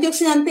porque el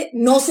antioxidante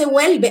no se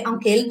vuelve,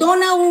 aunque él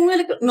dona un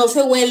electrón, no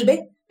se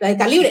vuelve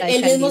radical libre,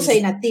 él mismo se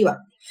inactiva.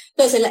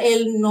 Entonces,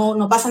 él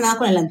no pasa nada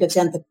con el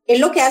antioxidante. Él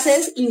lo que hace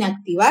es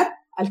inactivar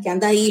al que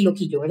anda ahí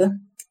loquillo, ¿verdad?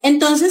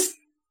 Entonces,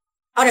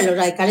 ahora los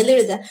radicales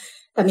libres ya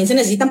también se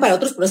necesitan para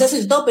otros procesos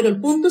y todo, pero el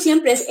punto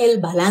siempre es el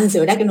balance,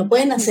 ¿verdad? Que no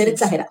pueden ser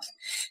exagerados.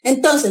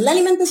 Entonces, la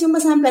alimentación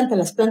basada en plantas,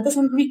 las plantas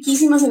son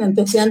riquísimas en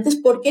antioxidantes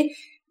porque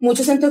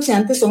muchos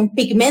antioxidantes son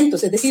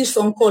pigmentos, es decir,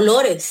 son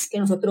colores que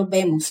nosotros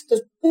vemos.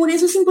 Entonces, por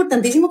eso es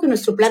importantísimo que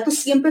nuestro plato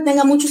siempre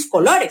tenga muchos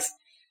colores,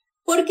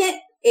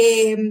 porque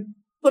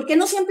 ¿por qué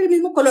no siempre el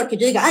mismo color? Que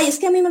yo diga, ay, es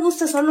que a mí me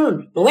gusta solo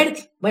lo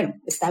verde. Bueno,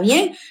 está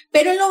bien,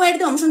 pero en lo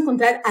verde vamos a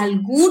encontrar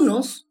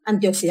algunos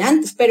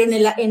antioxidantes, pero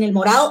en el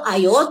morado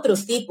hay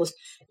otros tipos,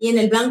 y en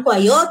el blanco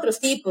hay otros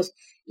tipos,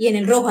 y en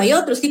el rojo hay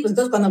otros tipos.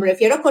 Entonces, cuando me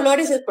refiero a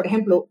colores, es, por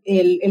ejemplo,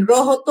 el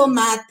rojo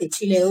tomate,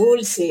 chile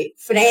dulce,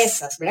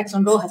 fresas, ¿verdad? Que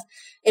son rojas.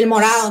 El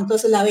morado,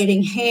 entonces la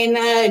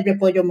berenjena, el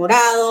repollo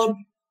morado,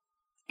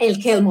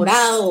 el kale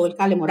morado o el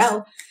cale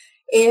morado.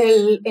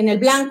 En el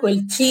blanco,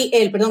 el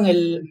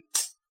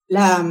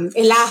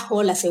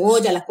ajo, la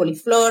cebolla, la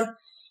coliflor.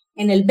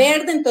 En el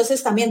verde,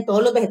 entonces también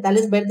todos los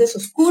vegetales verdes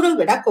oscuros,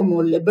 ¿verdad?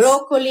 Como el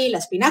brócoli, la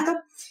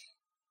espinaca.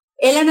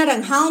 El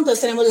anaranjado,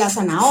 entonces tenemos la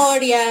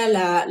zanahoria,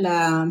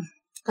 la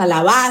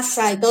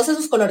calabaza y todos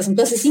esos colores.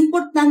 Entonces es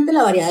importante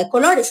la variedad de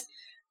colores,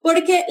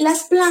 porque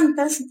las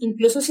plantas,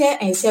 incluso se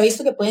ha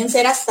visto que pueden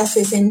ser hasta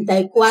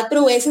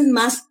 64 veces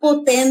más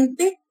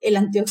potente el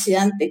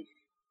antioxidante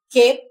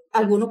que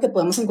alguno que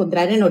podemos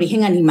encontrar en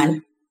origen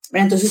animal.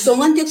 Entonces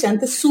son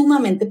antioxidantes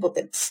sumamente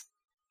potentes.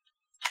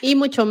 Y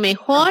mucho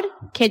mejor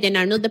que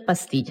llenarnos de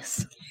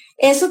pastillas.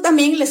 Eso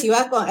también es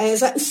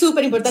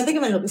súper importante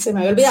que se me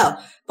había olvidado,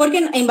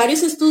 porque en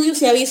varios estudios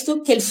se ha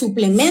visto que el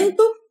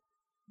suplemento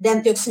de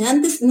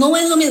antioxidantes no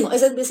es lo mismo,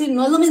 es decir,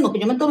 no es lo mismo que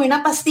yo me tome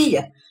una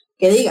pastilla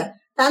que diga,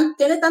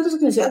 tiene tantos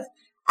antioxidantes,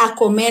 a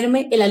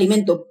comerme el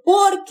alimento,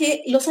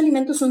 porque los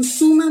alimentos son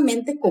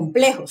sumamente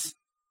complejos.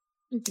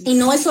 Y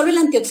no es solo el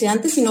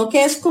antioxidante, sino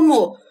que es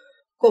como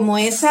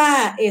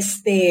esa,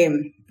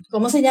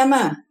 ¿cómo se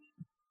llama?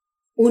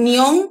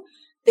 Unión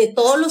de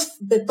todo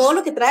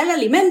lo que trae el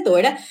alimento,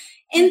 ¿verdad?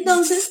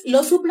 Entonces,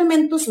 los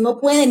suplementos no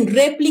pueden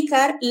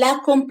replicar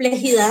la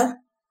complejidad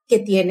que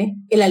tiene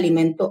el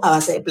alimento a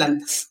base de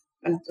plantas.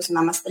 Bueno, entonces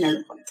nada más tenerlo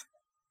en cuenta.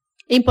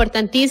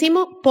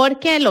 Importantísimo,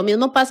 porque lo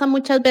mismo pasa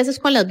muchas veces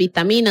con las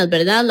vitaminas,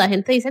 ¿verdad? La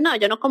gente dice, no,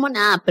 yo no como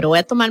nada, pero voy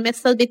a tomarme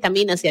estas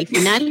vitaminas, y al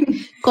final,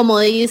 como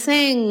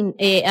dicen,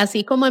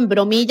 así como en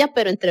bromilla,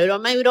 pero entre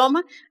broma y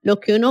broma,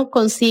 lo que uno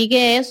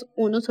consigue es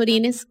unos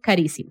orines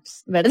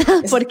carísimos,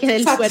 ¿verdad? Porque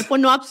el cuerpo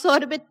no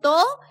absorbe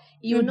todo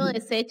y uno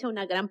desecha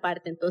una gran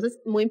parte. Entonces,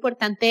 muy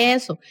importante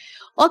eso.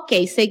 Ok,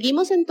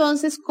 seguimos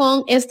entonces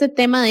con este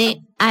tema de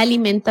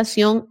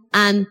alimentación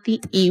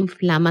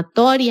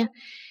antiinflamatoria.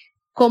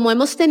 Como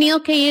hemos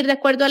tenido que ir de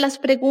acuerdo a las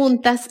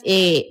preguntas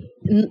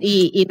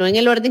y no en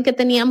el orden que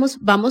teníamos,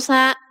 vamos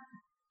a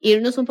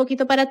irnos un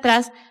poquito para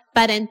atrás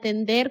para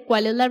entender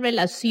cuál es la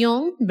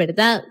relación,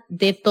 ¿verdad?,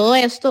 de todo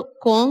esto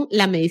con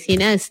la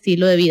medicina de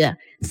estilo de vida.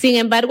 Sin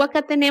embargo,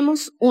 acá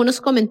tenemos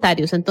unos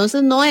comentarios.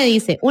 Entonces, Noé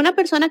dice, una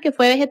persona que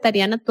fue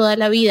vegetariana toda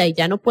la vida y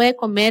ya no puede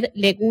comer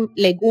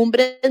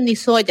legumbres ni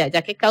soya,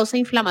 ya que causa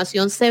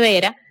inflamación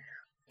severa,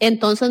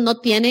 entonces no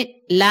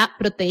tiene la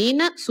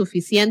proteína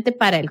suficiente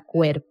para el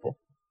cuerpo.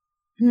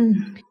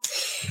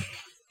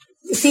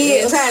 Sí,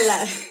 o sea,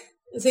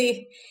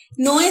 sí,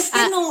 no es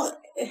que no,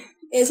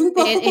 es un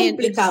poco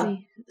complicado.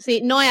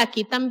 Sí, no,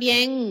 aquí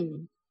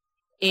también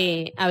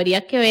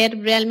habría que ver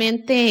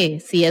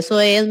realmente si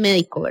eso es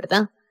médico,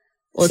 ¿verdad?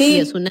 O sí. si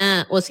es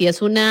una, o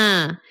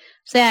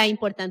sea,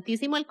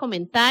 importantísimo el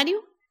comentario.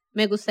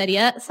 Me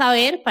gustaría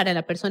saber para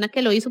la persona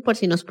que lo hizo, por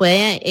si nos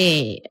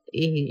puede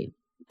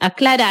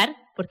aclarar,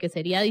 porque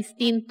sería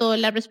distinto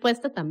la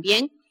respuesta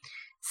también.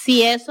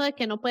 Si eso de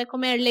que no puede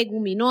comer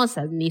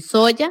leguminosas ni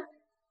soya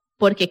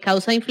porque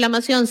causa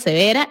inflamación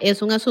severa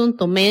es un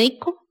asunto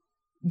médico,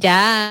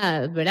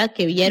 ya, ¿verdad?,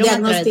 que vieron a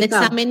través de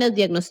exámenes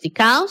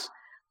diagnosticados,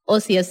 o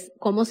si es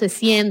cómo se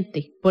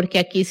siente, porque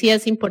aquí sí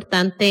es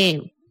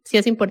importante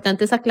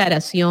esa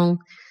aclaración,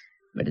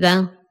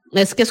 ¿verdad?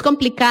 Es que es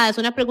complicada, es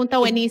una pregunta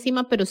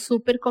buenísima, pero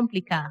súper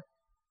complicada.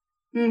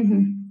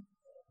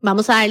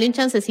 Vamos a darle un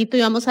chancecito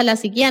y vamos a la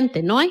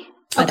siguiente, ¿no?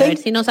 Para ver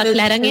si nos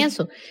aclaran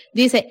eso.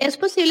 Dice, ¿es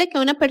posible que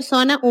a una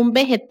persona un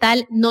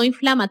vegetal no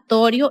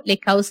inflamatorio le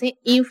cause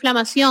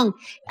inflamación?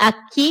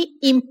 Aquí,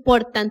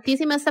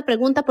 importantísima esta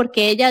pregunta,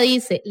 porque ella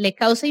dice, le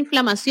causa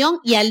inflamación,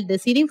 y al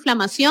decir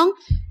inflamación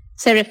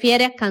se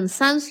refiere a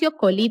cansancio,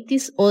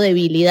 colitis o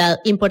debilidad.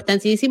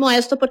 Importantísimo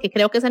esto, porque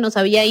creo que se nos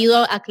había ido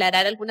a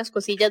aclarar algunas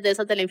cosillas de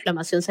esas de la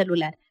inflamación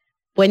celular.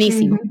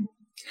 Buenísimo.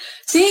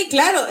 Sí,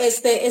 claro,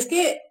 es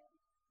que,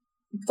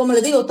 como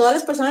les digo, todas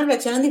las personas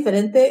reaccionan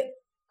diferente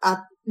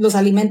a los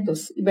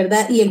alimentos,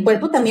 ¿verdad? Y el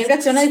cuerpo también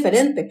reacciona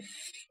diferente.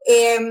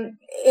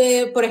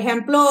 Por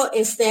ejemplo,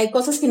 hay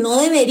cosas que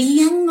no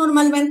deberían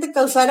normalmente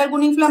causar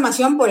alguna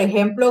inflamación. Por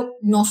ejemplo,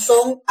 no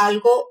son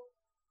algo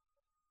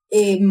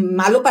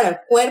malo para el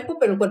cuerpo,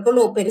 pero el cuerpo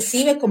lo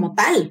percibe como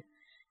tal,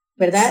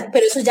 ¿verdad?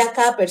 Pero eso ya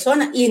cada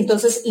persona, y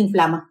entonces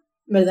inflama,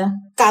 ¿verdad?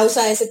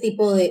 Causa ese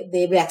tipo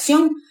de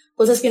reacción.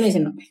 Cosas que uno dice,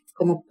 no,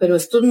 pero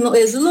esto no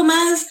es lo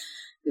más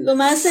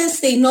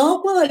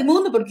inocuo del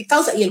mundo, porque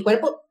causa, y el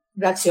cuerpo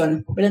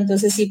reacciona, pero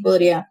entonces sí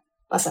podría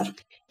pasar.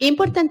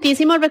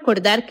 Importantísimo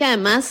recordar que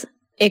además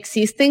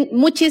existen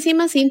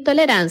muchísimas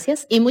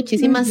intolerancias y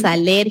muchísimas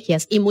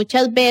alergias, y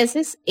muchas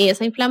veces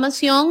esa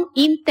inflamación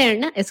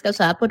interna es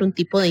causada por un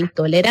tipo de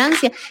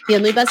intolerancia, y es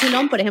muy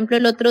vacilón. Por ejemplo,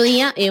 el otro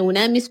día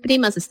una de mis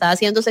primas estaba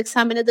haciendo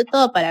exámenes de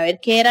todo para ver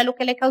qué era lo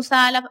que le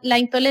causaba la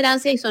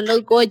intolerancia, y son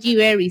los goji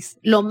berries,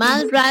 lo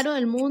más raro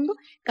del mundo.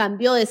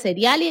 Cambió de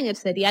cereal y en el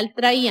cereal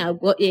traía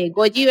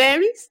goji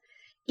berries,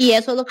 y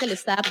eso es lo que le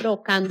estaba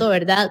provocando,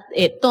 ¿verdad?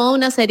 Toda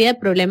una serie de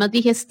problemas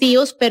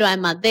digestivos, pero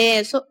además de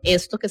eso,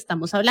 esto que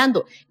estamos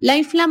hablando, la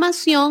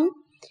inflamación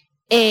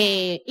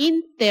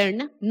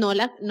interna, no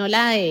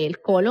la del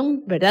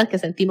colon, ¿verdad? Que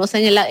sentimos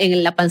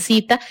en la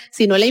pancita,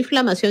 sino la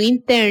inflamación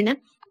interna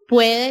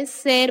puede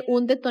ser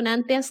un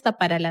detonante hasta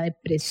para la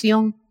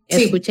depresión.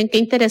 Sí. Escuchen qué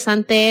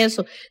interesante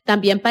eso.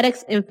 También para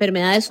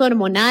enfermedades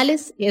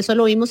hormonales, eso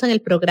lo vimos en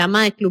el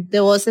programa de Club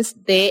de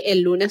Voces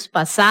del lunes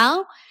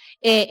pasado.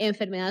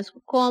 Enfermedades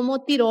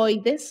como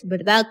tiroides,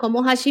 ¿verdad?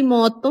 Como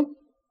Hashimoto,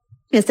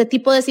 este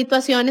tipo de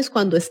situaciones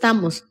cuando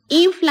estamos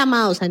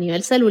inflamados a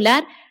nivel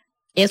celular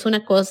es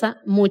una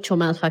cosa mucho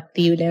más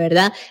factible,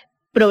 ¿verdad?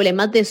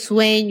 Problemas de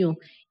sueño.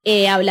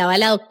 Hablaba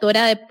la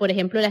doctora de, por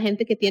ejemplo, la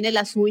gente que tiene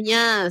las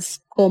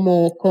uñas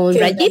como con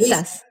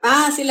rayitas.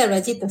 Sí, las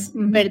rayitas.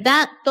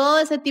 ¿Verdad? Todo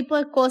ese tipo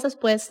de cosas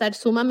puede estar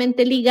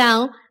sumamente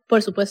ligado.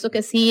 Por supuesto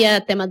que sí,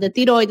 a temas de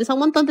tiroides, a un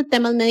montón de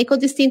temas médicos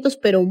distintos,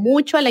 pero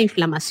mucho a la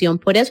inflamación.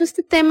 Por eso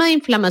este tema de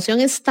inflamación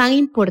es tan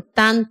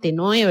importante,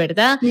 ¿no?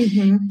 ¿Verdad?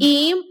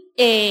 Y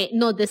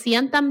nos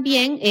decían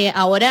también,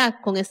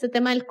 ahora con este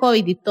tema del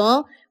COVID y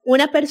todo,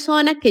 una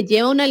persona que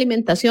lleva una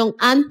alimentación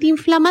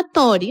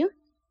antiinflamatoria,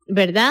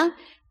 ¿verdad?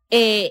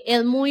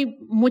 Es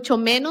mucho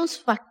menos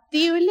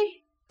factible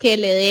que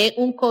le dé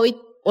un COVID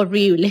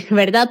horrible,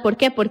 ¿verdad? ¿Por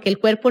qué? Porque el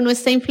cuerpo no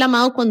está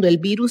inflamado cuando el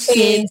virus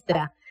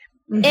entra.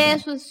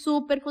 Eso es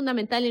súper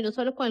fundamental, y no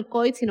solo con el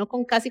COVID, sino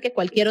con casi que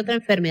cualquier otra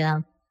enfermedad.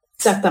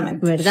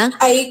 Exactamente. ¿Verdad?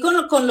 Ahí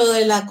con lo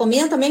de la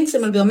comida también se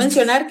me olvidó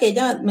mencionar, que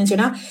ella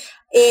mencionaba,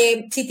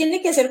 sí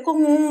tiene que ser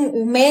con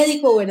un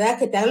médico, ¿verdad?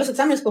 Que te haga los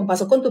exámenes, como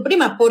pasó con tu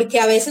prima, porque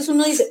a veces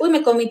uno dice, uy,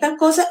 me comí tal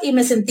cosa y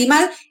me sentí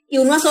mal, y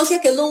uno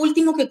asocia que es lo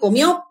último que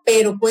comió,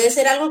 pero puede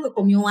ser algo que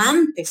comió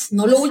antes,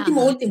 no lo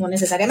último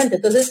necesariamente.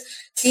 Entonces,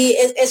 sí,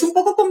 es un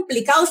poco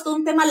complicado, es todo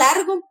un tema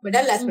largo,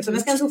 ¿verdad? Las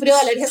personas que han sufrido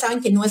de alergia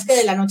saben que no es que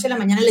de la noche a la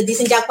mañana les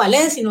dicen ya cuál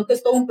es, sino que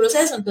es todo un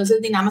proceso. Entonces,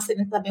 nada más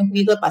tienen también un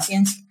poquito de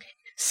paciencia.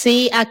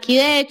 Sí, aquí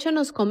de hecho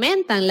nos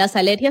comentan, las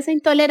alergias e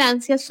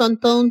intolerancias son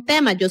todo un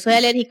tema. Yo soy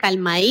alérgica al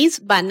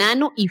maíz,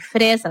 banano y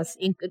fresas.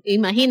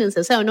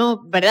 Imagínense, o sea,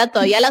 uno, ¿verdad?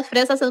 Todavía las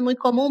fresas es muy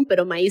común,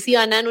 pero maíz y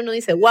banano uno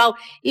dice, wow.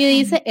 Y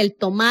dice, el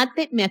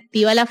tomate me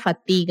activa la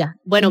fatiga.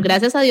 Bueno,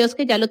 gracias a Dios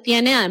que ya lo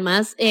tiene,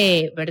 además,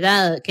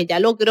 ¿verdad? Que ya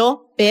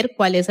logró ver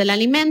cuál es el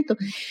alimento.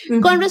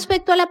 Con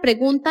respecto a la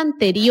pregunta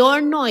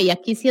anterior, no, y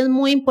aquí sí es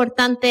muy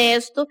importante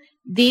esto,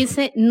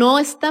 dice, no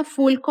está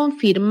full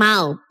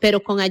confirmado,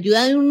 pero con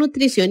ayuda de un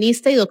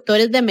nutricionista y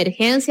doctores de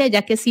emergencia,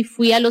 ya que sí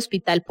fui al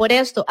hospital por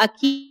esto.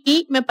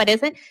 Aquí me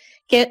parece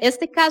que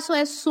este caso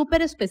es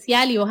súper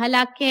especial, y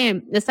ojalá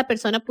que esta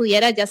persona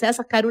pudiera ya sea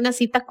sacar una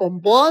cita con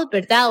vos,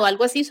 ¿verdad? O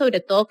algo así, sobre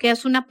todo que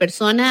es una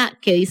persona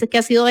que dice que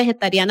ha sido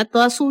vegetariana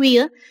toda su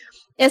vida.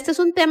 Este es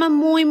un tema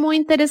muy, muy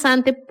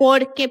interesante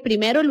porque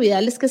primero lo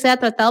ideal es que sea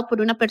tratado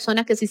por una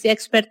persona que sí sea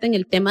experta en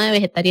el tema de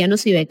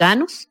vegetarianos y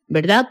veganos,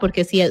 ¿verdad?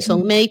 Porque si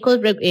son médicos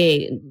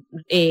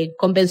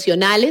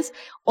convencionales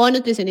o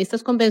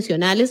nutricionistas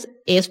convencionales,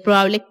 es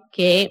probable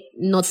que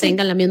no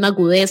tengan la misma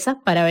agudeza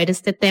para ver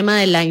este tema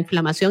de la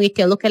inflamación y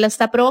qué es lo que la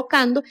está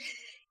provocando.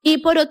 Y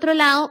por otro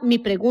lado, mi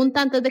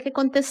pregunta antes de que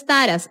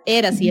contestaras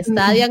era si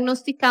está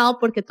diagnosticado,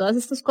 porque todas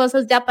estas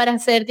cosas ya para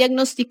ser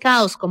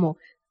diagnosticados como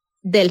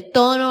del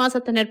todo no vas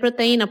a tener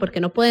proteína porque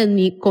no puedes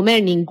ni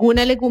comer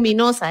ninguna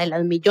leguminosa de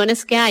las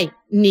millones que hay,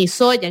 ni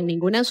soya en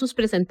ninguna de sus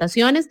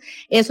presentaciones,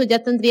 eso ya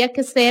tendría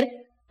que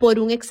ser por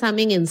un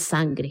examen en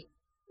sangre,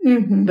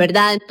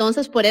 ¿verdad?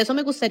 Entonces, por eso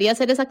me gustaría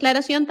hacer esa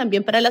aclaración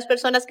también para las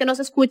personas que nos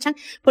escuchan,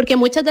 porque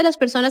muchas de las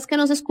personas que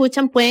nos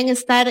escuchan pueden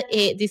estar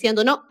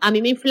diciendo, no, a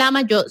mí me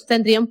inflama, yo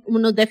tendría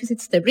unos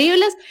déficits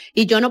terribles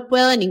y yo no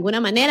puedo de ninguna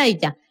manera y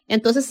ya.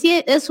 Entonces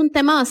sí, es un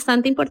tema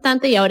bastante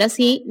importante, y ahora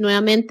sí,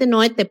 nuevamente,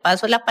 Noé, te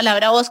paso la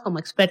palabra a vos como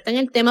experta en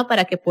el tema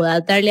para que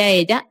puedas darle a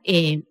ella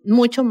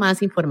mucho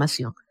más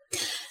información.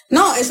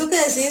 No, eso que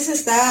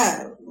decís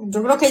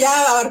yo creo que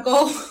ya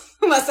abarcó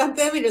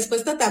bastante de mi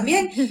respuesta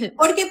también,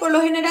 porque por lo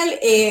general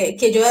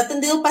que yo he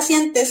atendido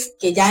pacientes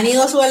que ya han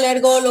ido a su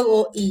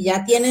alergólogo y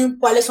ya tienen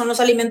cuáles son los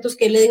alimentos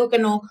que él le dijo que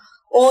no,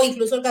 o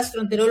incluso el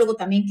gastroenterólogo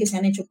también, que se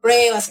han hecho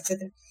pruebas,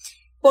 etcétera.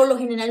 Por lo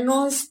general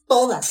no es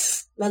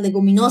todas las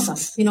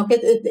leguminosas, sino que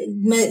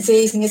se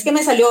dicen, es que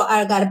me salió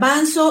al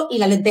garbanzo y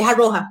la lenteja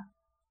roja,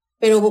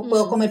 pero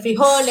puedo comer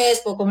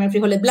frijoles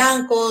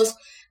blancos,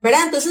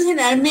 ¿verdad? Entonces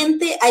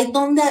generalmente hay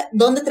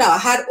donde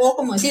trabajar, o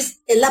como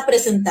decís, es la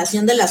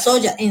presentación de la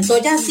soya. En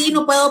soya sí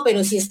no puedo,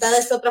 pero si está de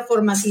esta otra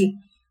forma sí,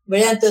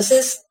 ¿verdad?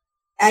 Entonces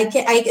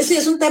sí,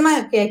 es un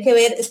tema que hay que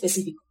ver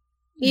específico.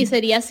 Y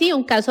sería así,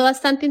 un caso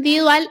bastante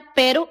individual,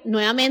 pero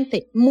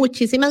nuevamente,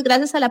 muchísimas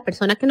gracias a la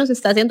persona que nos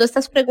está haciendo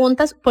estas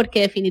preguntas,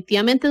 porque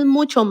definitivamente es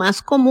mucho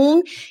más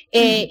común,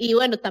 y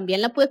bueno,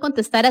 también la pude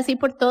contestar así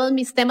por todos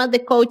mis temas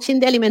de coaching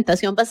de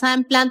alimentación basada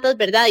en plantas,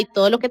 ¿verdad? Y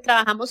todo lo que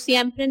trabajamos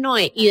siempre,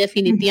 Noé, y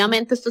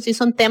definitivamente estos sí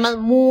son temas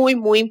muy,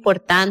 muy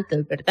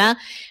importantes, ¿verdad?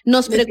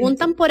 Nos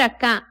preguntan por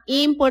acá,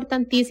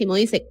 importantísimo,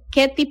 dice,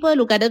 ¿qué tipo de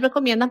lugares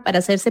recomiendan para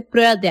hacerse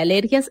pruebas de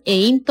alergias e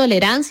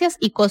intolerancias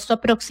y costo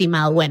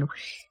aproximado? Bueno,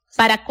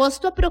 para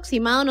costo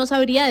aproximado no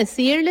sabría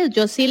decirles,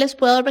 yo sí les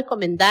puedo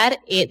recomendar,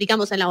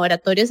 digamos, en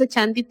laboratorios de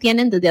Chandy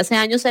tienen desde hace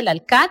años el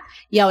ALCAT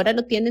y ahora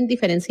lo tienen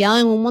diferenciado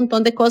en un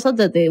montón de cosas,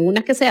 desde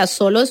una que sea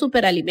solo de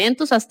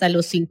superalimentos hasta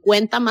los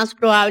 50 más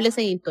probables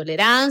en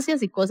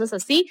intolerancias y cosas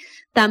así.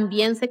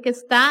 También sé que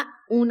está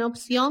una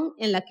opción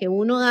en la que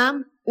uno da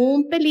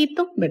un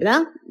pelito,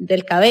 ¿verdad?,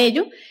 del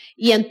cabello,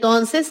 y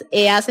entonces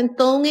hacen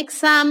todo un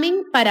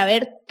examen para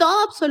ver todo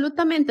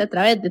absolutamente a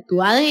través de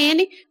tu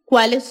ADN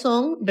cuáles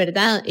son,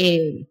 ¿verdad?,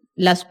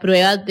 las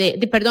pruebas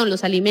perdón,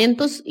 los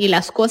alimentos y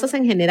las cosas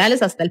en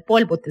generales, hasta el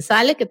polvo te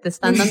sale que te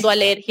están dando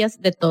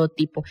alergias de todo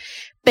tipo.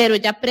 Pero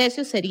ya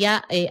precio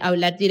sería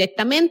hablar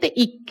directamente,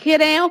 y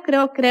creo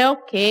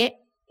que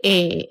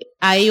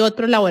hay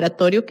otro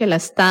laboratorio que la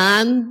está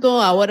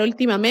dando ahora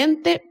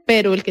últimamente,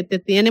 pero el que te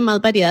tiene más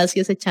variedad sí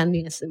es echando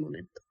en este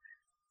momento,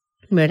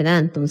 ¿verdad?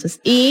 Entonces,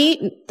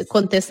 y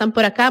contestan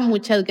por acá,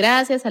 muchas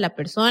gracias a la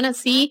persona,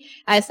 sí,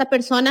 a esta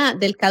persona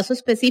del caso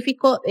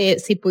específico,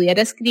 si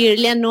pudiera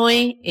escribirle a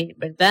Noé,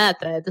 ¿verdad? A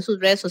través de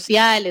sus redes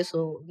sociales,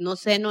 o no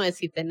sé, Noé,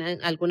 si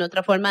tienen alguna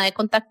otra forma de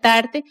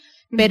contactarte,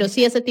 pero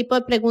sí, ese tipo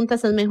de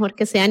preguntas es mejor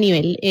que sea a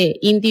nivel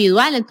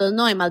individual. Entonces,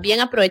 Noé, más bien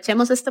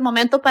aprovechemos este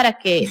momento para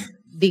que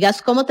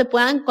digas cómo te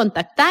puedan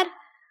contactar.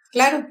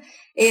 Claro,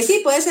 sí,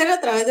 puede ser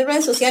a través de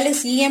redes sociales,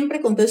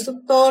 siempre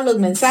contesto todos los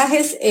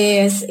mensajes,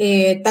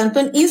 tanto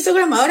en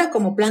Instagram ahora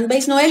como Plant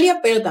Based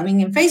Noelia, pero también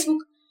en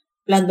Facebook,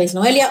 Plant Based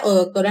Noelia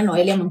o Dra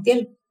Noelia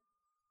Montiel.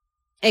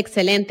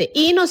 Excelente.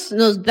 Y nos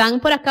dan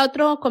por acá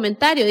otro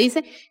comentario,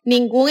 dice,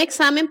 ningún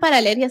examen para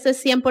alergias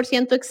es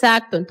 100%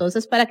 exacto,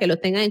 entonces para que lo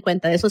tengan en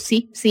cuenta, eso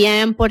sí,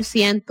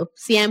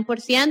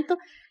 100%.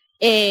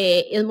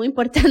 Es muy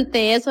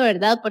importante eso,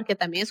 ¿verdad? Porque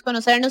también es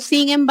conocernos.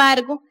 Sin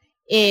embargo,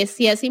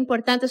 sí es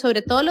importante,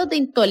 sobre todo los de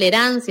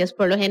intolerancias.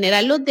 Por lo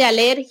general, los de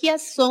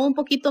alergias son un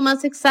poquito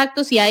más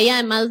exactos y hay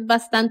además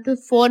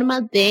bastantes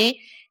formas de,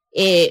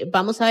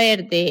 vamos a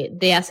ver,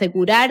 de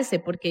asegurarse,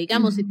 porque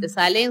digamos, si te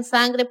sale en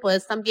sangre,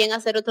 puedes también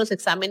hacer otros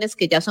exámenes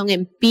que ya son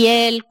en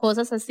piel,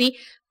 cosas así.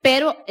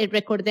 Pero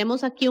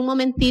recordemos aquí un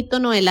momentito,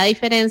 no es la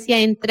diferencia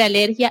entre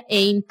alergia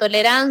e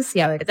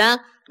intolerancia,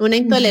 ¿verdad? Una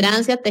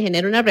intolerancia te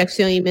genera una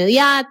reacción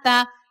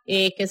inmediata,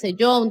 qué sé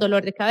yo, un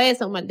dolor de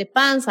cabeza, un mal de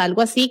panza,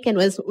 algo así, que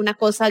no es una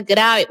cosa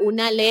grave.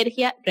 Una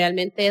alergia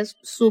realmente es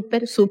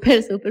súper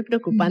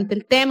preocupante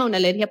el tema. Una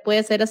alergia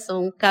puede ser hasta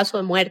un caso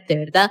de muerte,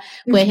 ¿verdad?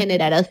 Puede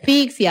generar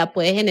asfixia,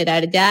 puede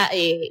generar ya,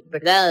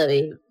 ¿verdad?,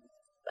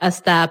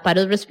 hasta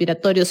paros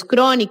respiratorios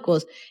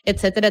crónicos,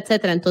 etcétera,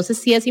 etcétera. Entonces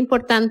sí es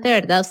importante,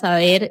 ¿verdad?,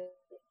 saber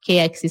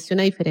que existe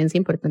una diferencia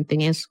importante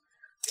en eso.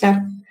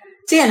 Claro.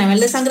 Sí, a nivel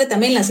de sangre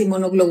también las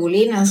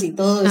inmunoglobulinas y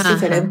todo es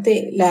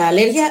diferente, la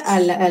alergia a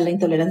la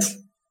intolerancia.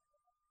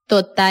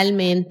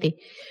 Totalmente.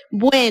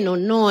 Bueno,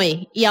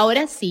 Noé, y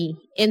ahora sí,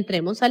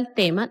 entremos al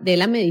tema de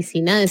la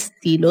medicina de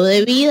estilo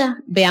de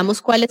vida.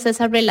 Veamos cuál es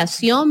esa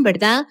relación,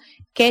 ¿verdad?,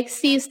 ¿qué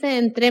existe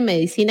entre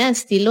medicina de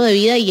estilo de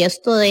vida y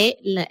esto de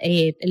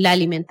la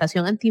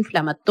alimentación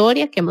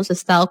antiinflamatoria que hemos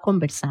estado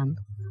conversando?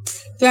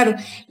 Claro,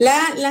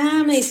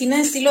 la medicina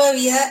de estilo de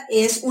vida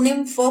es un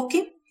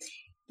enfoque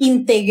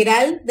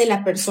integral de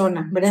la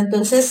persona, ¿verdad?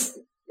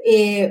 Entonces,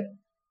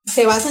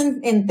 se basa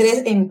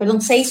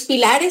en 6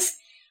 pilares.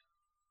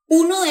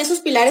 Uno de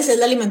esos pilares es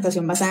la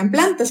alimentación basada en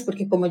plantas,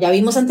 porque como ya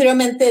vimos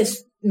anteriormente,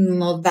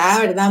 nos da,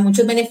 ¿verdad?,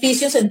 muchos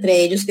beneficios,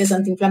 entre ellos que es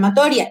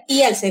antiinflamatoria.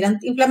 Y al ser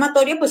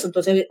antiinflamatoria, pues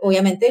entonces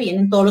obviamente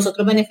vienen todos los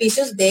otros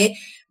beneficios de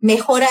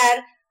mejorar,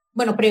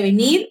 bueno,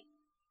 prevenir,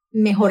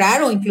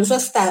 mejorar o incluso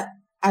hasta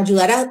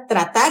ayudar a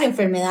tratar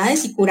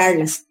enfermedades y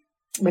curarlas,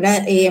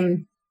 ¿verdad?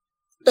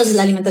 Entonces,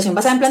 la alimentación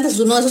basada en plantas es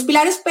uno de esos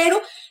pilares, pero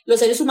los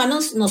seres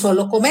humanos no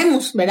solo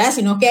comemos, ¿verdad?,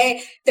 sino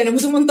que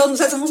tenemos un montón, o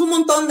sea, hacemos un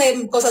montón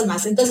de cosas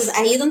más. Entonces,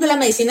 ahí es donde la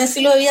medicina de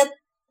estilo de vida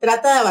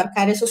trata de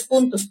abarcar esos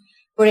puntos.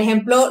 Por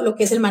ejemplo, lo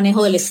que es el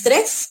manejo del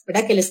estrés,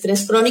 ¿verdad?, que el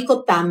estrés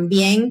crónico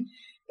también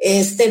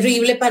es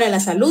terrible para la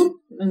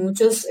salud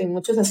en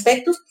muchos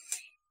aspectos.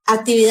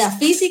 Actividad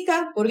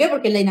física, ¿por qué?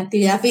 Porque la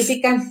inactividad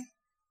física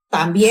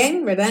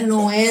también, ¿verdad?,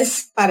 no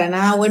es para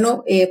nada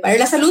bueno para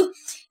la salud.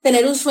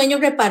 Tener un sueño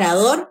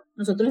reparador.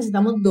 Nosotros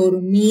necesitamos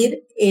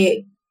dormir,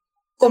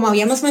 como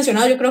habíamos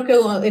mencionado, yo creo que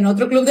en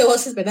otro club de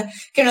voces, ¿verdad?,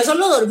 que no es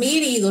solo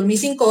dormir y dormir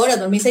 5 horas,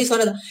 dormir 6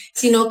 horas,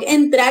 sino que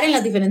entrar en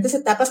las diferentes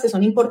etapas que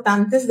son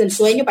importantes del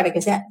sueño para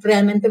que sea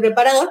realmente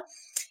reparador.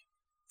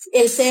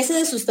 El cese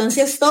de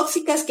sustancias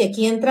tóxicas, que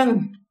aquí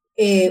entran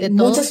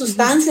muchas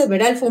sustancias,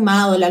 ¿verdad?, el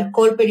fumado, el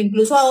alcohol, pero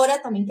incluso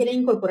ahora también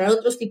quieren incorporar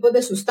otros tipos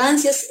de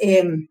sustancias,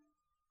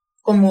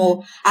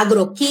 como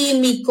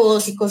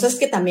agroquímicos y cosas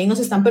que también nos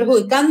están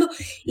perjudicando,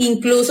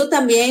 incluso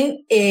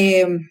también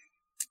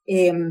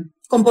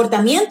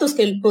comportamientos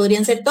que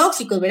podrían ser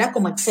tóxicos, ¿verdad?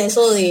 Como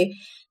exceso de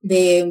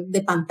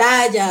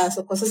pantallas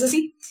o cosas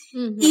así.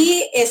 Uh-huh.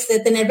 Y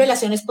tener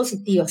relaciones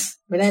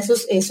positivas, ¿verdad?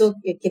 Eso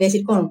quiere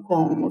decir con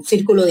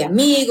círculo de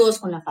amigos,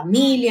 con la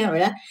familia,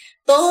 ¿verdad?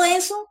 Todo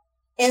eso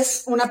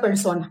es una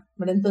persona,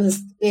 ¿verdad?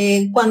 Entonces,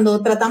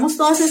 cuando tratamos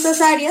todas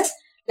estas áreas,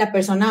 la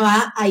persona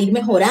va a ir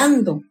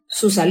mejorando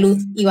su salud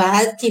y va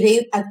a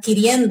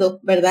adquiriendo,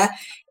 ¿verdad?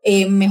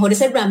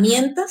 Mejores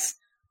herramientas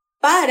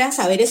para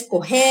saber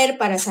escoger,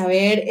 para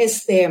saber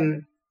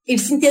ir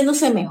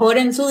sintiéndose mejor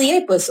en su día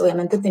y pues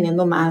obviamente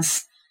teniendo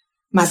más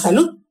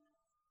salud.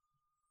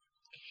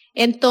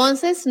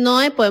 Entonces,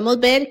 Noé, podemos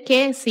ver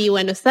que sí,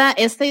 bueno, esta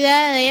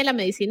idea de la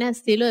medicina de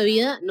estilo de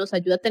vida nos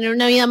ayuda a tener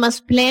una vida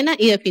más plena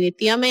y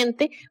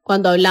definitivamente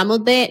cuando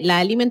hablamos de la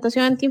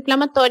alimentación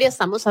antiinflamatoria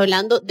estamos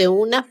hablando de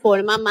una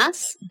forma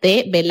más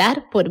de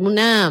velar por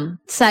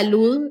una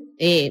salud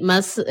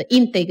más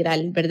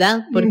integral,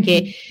 ¿verdad?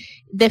 Porque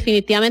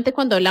definitivamente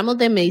cuando hablamos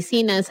de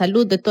medicina, de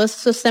salud, de todos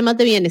esos temas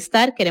de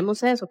bienestar,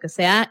 queremos eso, que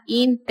sea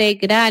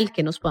integral,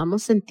 que nos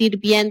podamos sentir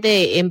bien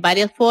en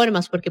varias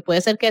formas, porque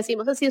puede ser que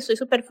decimos así, estoy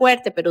súper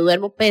fuerte, pero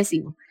duermo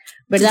pésimo,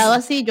 ¿verdad? O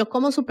así, yo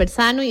como súper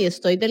sano y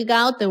estoy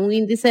delgado, tengo un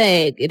índice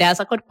de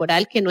grasa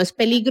corporal que no es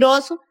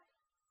peligroso,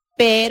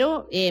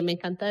 pero me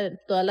encantan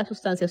todas las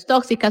sustancias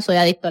tóxicas, soy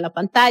adicto a la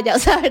pantalla, o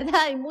sea, ¿verdad?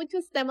 Hay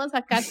muchos temas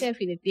acá que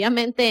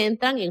definitivamente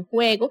entran en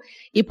juego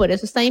y por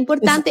eso es tan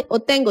importante,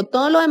 o tengo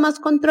todo lo demás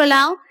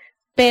controlado,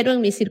 pero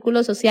en mi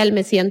círculo social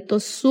me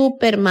siento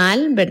súper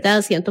mal,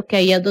 ¿verdad? Siento que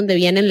ahí es donde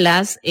vienen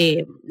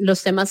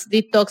los temas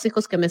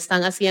tóxicos que me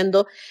están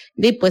haciendo,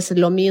 pues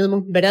lo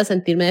mismo, ¿verdad?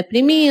 Sentirme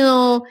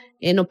deprimido,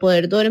 no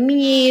poder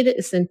dormir,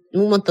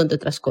 un montón de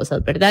otras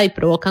cosas, ¿verdad? Y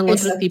provocan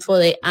otro tipo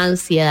de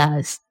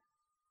ansiedades.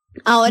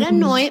 Ahora,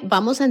 Noé,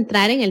 vamos a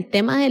entrar en el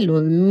tema de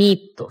los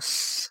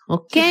mitos,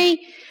 ¿ok?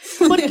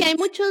 Porque hay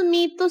muchos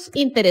mitos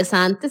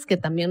interesantes que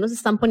también nos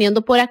están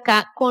poniendo por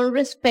acá con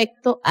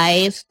respecto a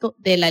esto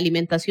de la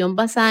alimentación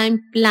basada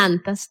en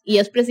plantas y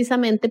es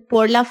precisamente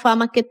por la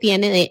fama que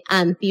tiene de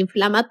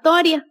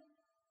antiinflamatoria,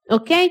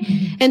 ¿ok?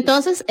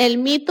 Entonces, el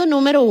mito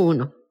número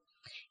 1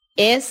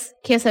 es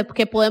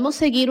que podemos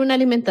seguir una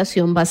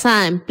alimentación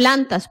basada en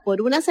plantas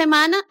por una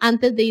semana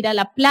antes de ir a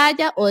la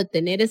playa o de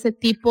tener ese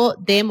tipo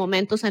de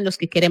momentos en los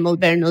que queremos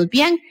vernos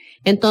bien.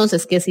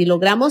 Entonces, que si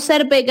logramos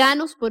ser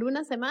veganos por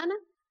una semana,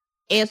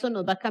 eso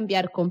nos va a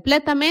cambiar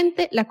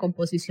completamente la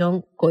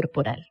composición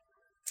corporal.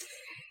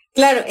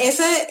 Claro,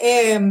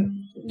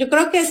 yo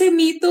creo que ese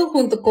mito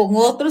junto con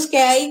otros que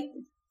hay,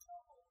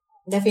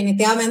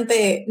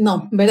 definitivamente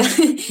no, ¿verdad?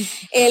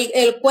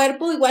 El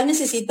cuerpo igual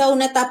necesita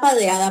una etapa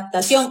de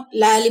adaptación.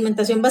 La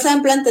alimentación basada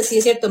en plantas, sí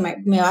es cierto,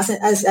 me va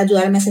a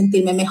ayudarme a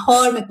sentirme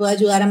mejor, me puede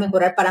ayudar a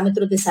mejorar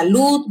parámetros de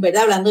salud,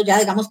 ¿verdad? Hablando ya,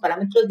 digamos,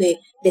 parámetros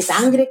de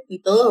sangre y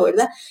todo,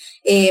 ¿verdad?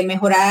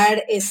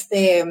 Mejorar, qué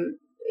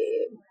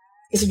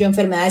sé yo,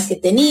 enfermedades que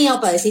tenía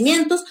o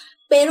padecimientos,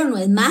 pero no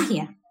es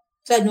magia.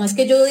 O sea, no es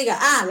que yo diga,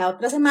 la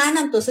otra semana,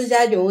 entonces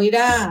ya yo voy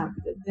a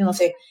ir no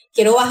sé,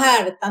 quiero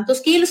bajar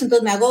tantos kilos,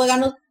 entonces me hago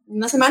vegano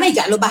una semana y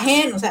ya los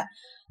bajé, o sea,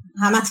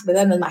 jamás,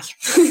 ¿verdad? No es magia.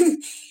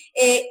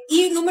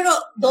 Y número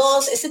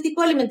 2, este tipo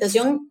de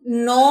alimentación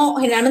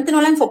generalmente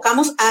no la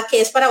enfocamos a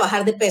que es para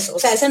bajar de peso, o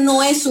sea, esa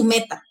no es su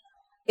meta.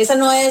 Esa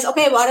no es, ok,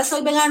 ahora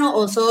soy vegano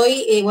o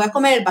voy a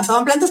comer basado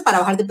en plantas para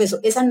bajar de peso.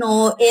 Esa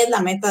no es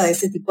la meta de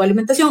este tipo de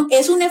alimentación.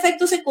 Es un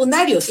efecto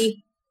secundario,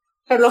 sí.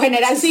 Por lo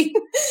general, sí.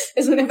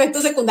 Es un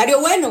efecto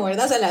secundario bueno,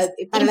 ¿verdad? O sea,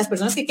 para las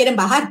personas que quieren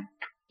bajar.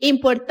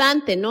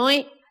 Importante, ¿no?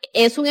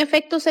 Es un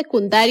efecto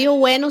secundario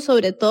bueno,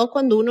 sobre todo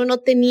cuando uno no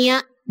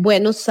tenía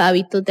buenos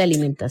hábitos de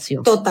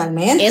alimentación.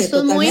 Totalmente. Esto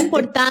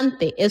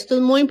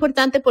es muy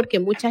importante porque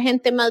mucha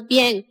gente más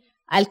bien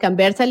al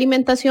cambiarse a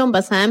alimentación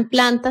basada en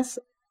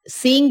plantas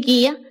sin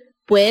guía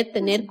puede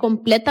tener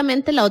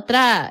completamente la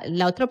otra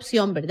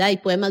opción, ¿verdad? Y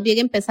puede más bien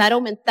empezar a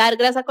aumentar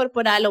grasa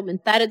corporal,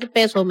 aumentar el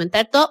peso,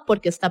 aumentar todo,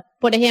 porque está,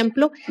 por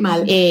ejemplo,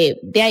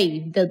 de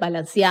ahí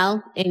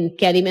desbalanceado en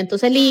qué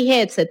alimentos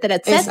elige, etcétera,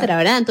 etcétera, exacto,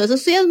 ¿verdad?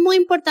 Entonces sí es muy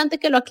importante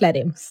que lo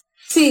aclaremos.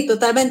 Sí,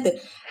 totalmente.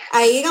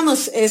 Ahí,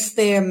 digamos,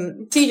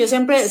 sí, yo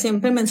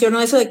siempre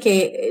menciono eso de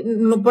que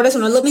por eso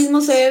no es lo mismo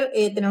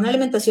tener una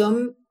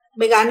alimentación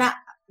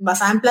vegana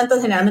basada en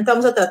plantas. Generalmente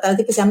vamos a tratar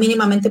de que sea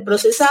mínimamente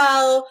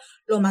procesado,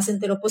 lo más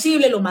entero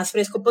posible, lo más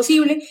fresco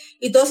posible,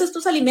 y todos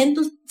estos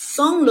alimentos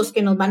son los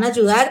que nos van a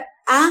ayudar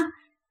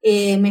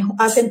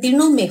a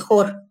sentirnos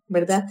mejor,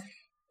 ¿verdad?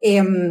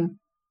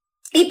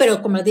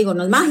 Pero como les digo,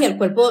 no es magia, el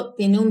cuerpo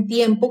tiene un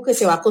tiempo que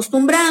se va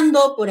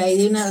acostumbrando, por ahí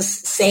de unas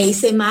 6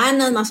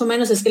 semanas más o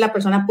menos es que la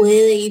persona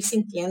puede ir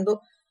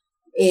sintiendo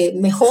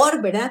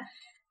mejor, ¿verdad?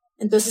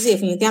 Entonces, sí,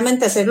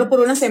 definitivamente hacerlo por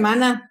una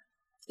semana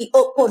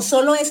o por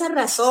solo esa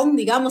razón,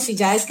 digamos, si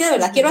ya es que de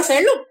verdad quiero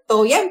hacerlo,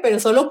 todo bien, pero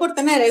solo por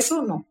tener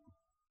eso, no.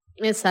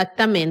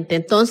 Exactamente.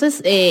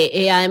 Entonces,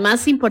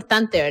 además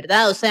importante,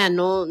 ¿verdad? O sea,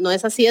 no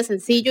es así de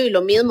sencillo, y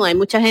lo mismo, hay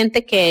mucha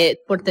gente que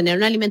por tener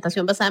una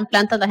alimentación basada en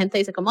plantas, la gente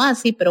dice como,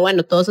 sí, pero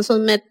bueno, todos esos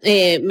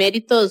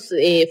méritos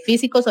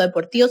físicos o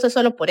deportivos es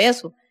solo por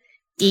eso.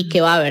 Y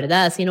que va,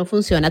 ¿verdad? Así no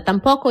funciona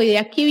tampoco. Y de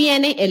aquí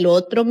viene el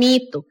otro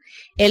mito.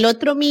 El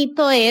otro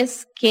mito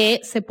es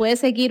que se puede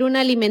seguir una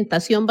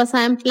alimentación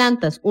basada en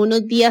plantas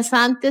unos días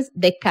antes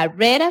de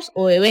carreras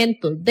o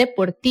eventos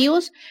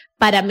deportivos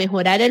para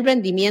mejorar el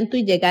rendimiento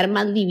y llegar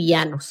más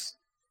livianos.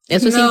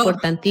 Eso es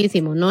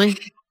importantísimo, ¿no?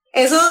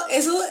 Eso,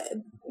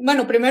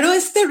 bueno, primero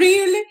es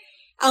terrible,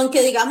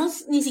 aunque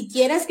digamos, ni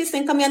siquiera es que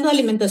estén cambiando de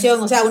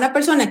alimentación. O sea, una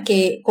persona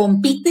que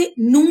compite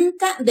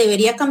nunca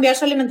debería cambiar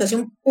su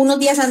alimentación unos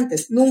días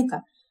antes,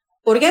 nunca.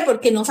 ¿Por qué?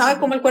 Porque no sabe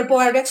cómo el cuerpo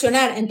va a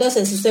reaccionar.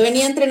 Entonces, si usted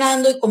venía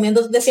entrenando y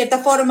comiendo de cierta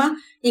forma,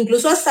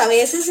 incluso hasta a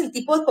veces el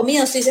tipo de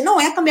comida, usted dice, no,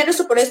 voy a cambiar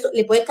esto por esto,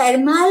 le puede caer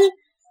mal,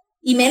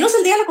 y menos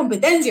el día de la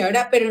competencia,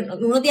 ¿verdad? Pero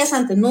unos días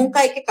antes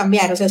nunca hay que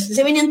cambiar. O sea, si usted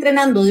se venía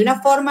entrenando de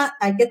una forma,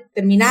 hay que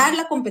terminar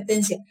la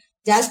competencia.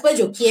 Ya después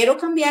yo quiero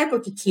cambiar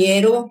porque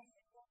quiero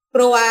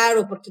probar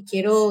o porque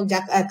quiero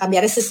ya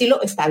cambiar ese estilo,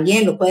 está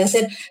bien, lo puede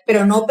hacer,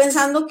 pero no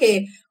pensando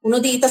que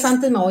unos días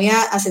antes me voy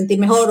a sentir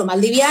mejor o más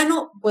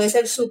liviano, puede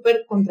ser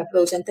súper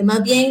contraproducente.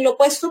 Más bien lo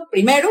opuesto,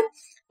 primero,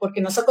 porque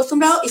no está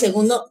acostumbrado, y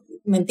segundo,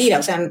 mentira,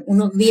 o sea,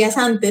 unos días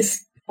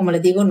antes, como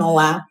les digo, no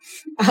va,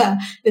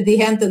 les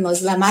dije antes, no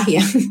es la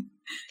magia.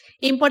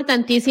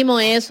 Importantísimo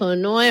eso,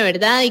 ¿no? De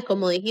verdad, y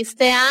como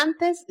dijiste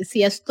antes,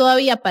 si es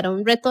todavía para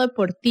un reto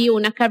deportivo,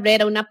 una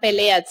carrera, una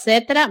pelea,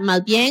 etcétera,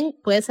 más bien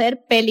puede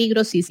ser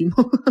peligrosísimo.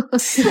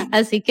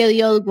 Así que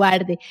Dios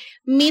guarde.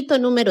 Mito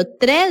número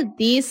 3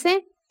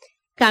 dice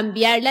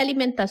cambiar la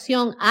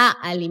alimentación a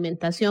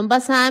alimentación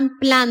basada en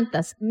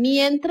plantas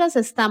mientras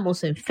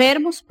estamos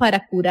enfermos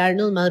para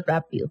curarnos más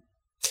rápido.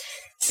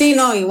 Sí,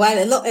 no,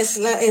 igual,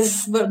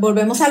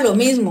 volvemos a lo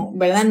mismo,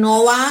 ¿verdad?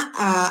 No va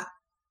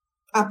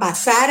a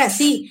pasar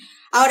así.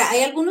 Ahora,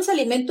 hay algunos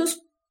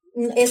alimentos,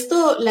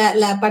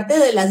 la parte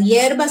de las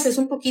hierbas es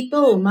un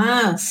poquito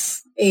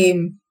más,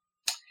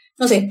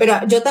 no sé,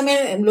 pero yo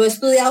también lo he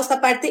estudiado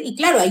esta parte, y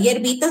claro, hay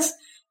hierbitas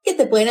que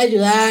te pueden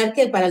ayudar,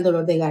 que para el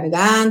dolor de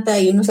garganta,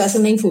 y uno se hace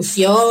una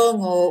infusión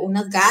o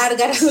unas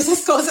gárgaras,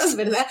 esas cosas,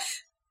 ¿verdad?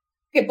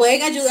 Que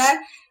pueden ayudar,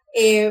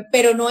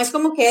 pero no es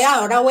como que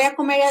ahora voy a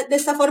comer de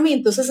esta forma y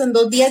entonces en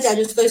 2 días ya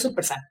yo estoy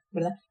súper sano,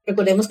 ¿verdad?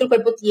 Recordemos que el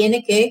cuerpo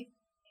tiene que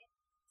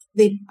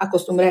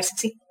acostumbrarse,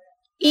 sí.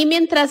 Y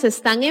mientras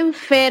están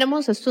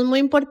enfermos, esto es muy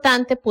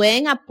importante,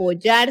 pueden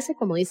apoyarse,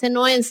 como dice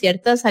Noé, en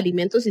ciertos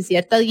alimentos y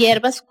ciertas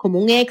hierbas como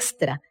un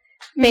extra,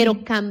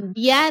 pero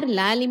cambiar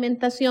la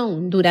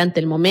alimentación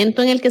durante el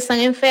momento en el que están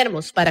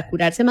enfermos para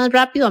curarse más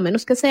rápido, a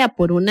menos que sea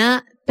por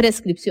una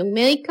prescripción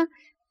médica,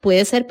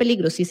 puede ser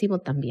peligrosísimo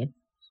también,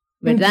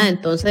 ¿verdad?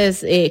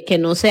 Entonces, que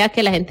no sea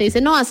que la gente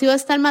dice, no, así va a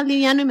estar más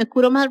liviano y me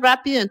curo más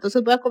rápido,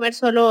 entonces voy a comer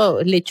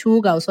solo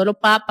lechuga o solo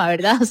papa,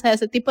 ¿verdad? O sea,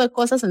 ese tipo de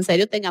cosas, en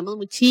serio, tengamos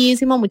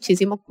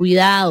muchísimo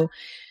cuidado.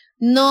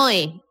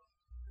 Noé,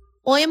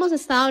 hoy hemos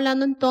estado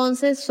hablando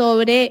entonces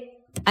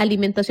sobre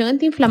alimentación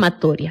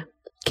antiinflamatoria.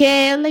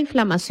 ¿Qué es la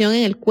inflamación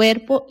en el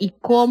cuerpo y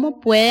cómo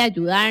puede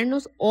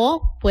ayudarnos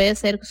o puede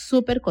ser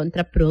súper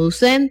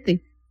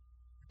contraproducente?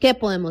 ¿Qué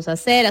podemos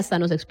hacer? Hasta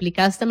nos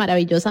explicaste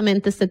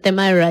maravillosamente este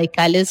tema de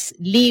radicales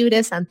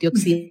libres,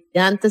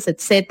 antioxidantes,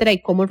 etcétera,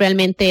 y cómo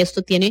realmente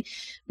esto tiene,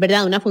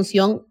 ¿verdad?, una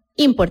función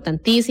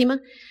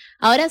importantísima.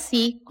 Ahora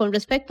sí, con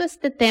respecto a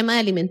este tema de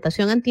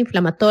alimentación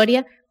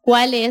antiinflamatoria,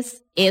 ¿cuál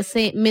es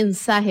ese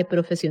mensaje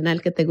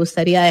profesional que te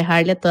gustaría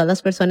dejarle a todas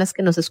las personas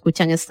que nos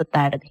escuchan esta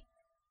tarde?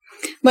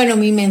 Bueno,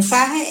 mi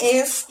mensaje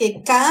es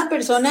que cada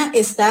persona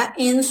está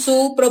en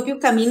su propio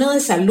camino de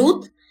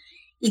salud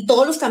y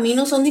todos los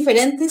caminos son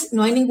diferentes,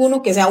 no hay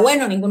ninguno que sea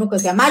bueno, ninguno que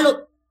sea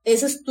malo.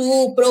 Ese es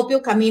tu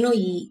propio camino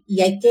y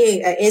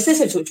ese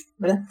es el suyo,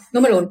 ¿verdad?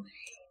 Número 1.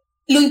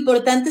 Lo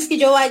importante es que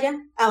yo vaya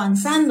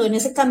avanzando en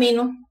ese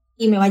camino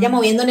y me vaya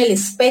moviendo en el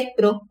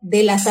espectro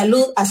de la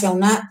salud hacia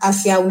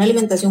una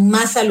alimentación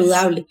más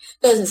saludable.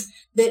 Entonces,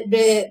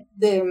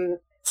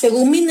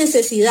 según mis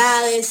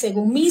necesidades,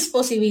 según mis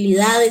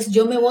posibilidades,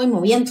 yo me voy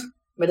moviendo,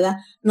 ¿verdad?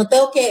 No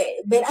tengo que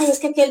ver, es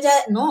que aquel ya,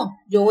 no,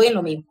 yo voy en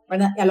lo mismo,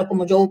 ¿verdad? A lo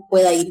como yo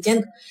pueda ir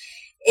yendo.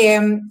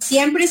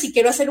 Siempre si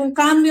quiero hacer un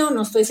cambio,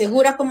 no estoy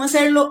segura cómo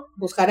hacerlo,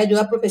 buscar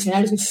ayuda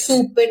profesional es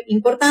súper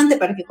importante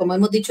para que, como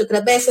hemos dicho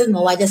otras veces,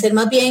 no vaya a ser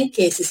más bien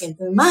que se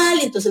sienten mal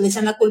y entonces le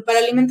echan la culpa a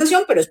la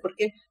alimentación, pero es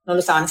porque no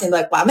lo estaban haciendo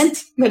adecuadamente,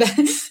 ¿verdad?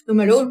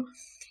 Número 1.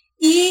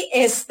 Y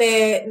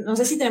no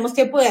sé si tenemos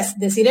tiempo de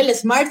decir el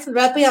SMART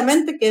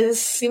rápidamente, que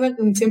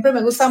siempre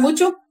me gusta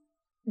mucho.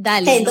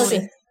 Dale.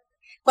 Entonces,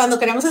 cuando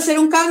queremos hacer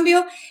un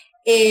cambio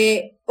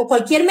o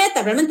cualquier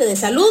meta realmente de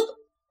salud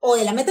o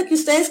de la meta que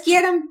ustedes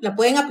quieran, la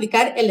pueden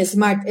aplicar el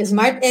SMART.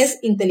 SMART es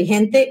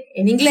inteligente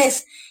en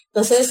inglés.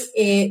 Entonces,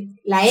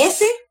 la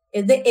S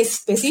es de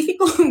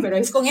específico, pero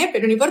es con E,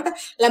 pero no importa.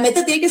 La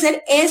meta tiene que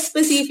ser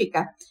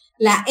específica.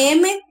 La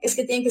M es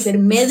que tiene que ser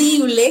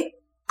medible.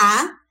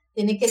 A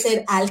tiene que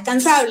ser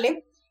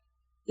alcanzable.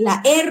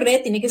 la R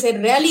tiene que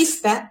ser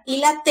realista y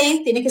la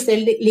T tiene que ser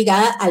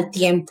ligada al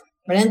tiempo,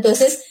 ¿verdad?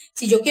 Entonces,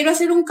 si yo quiero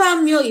hacer un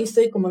cambio y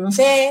estoy como, no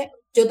sé,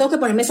 yo tengo que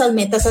ponerme esas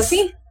metas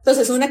así.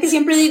 Entonces, una que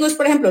siempre digo es,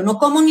 por ejemplo, no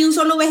como ni un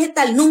solo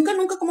vegetal, nunca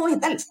como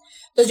vegetales.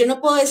 Entonces, yo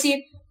no puedo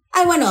decir,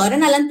 ay, bueno, ahora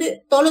en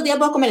adelante todos los días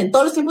voy a comer en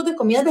todos los tiempos de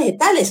comidas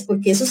vegetales,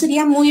 porque eso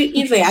sería muy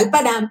irreal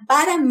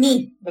para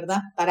mí,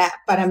 ¿verdad?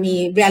 Para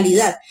mi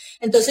realidad.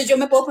 Entonces, yo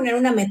me puedo poner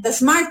una meta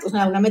SMART, o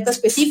sea, una meta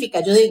específica.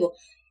 Yo digo,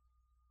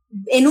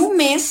 en un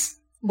mes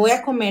voy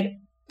a comer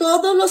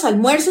todos los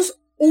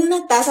almuerzos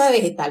una taza de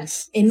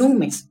vegetales, en un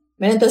mes.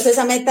 ¿Verdad? Entonces,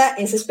 esa meta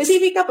es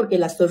específica porque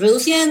la estoy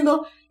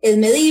reduciendo, es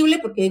medible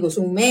porque digo, es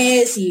un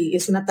mes y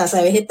es una taza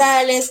de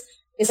vegetales,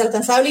 es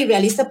alcanzable y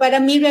realista para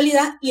mi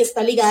realidad y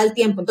está ligada al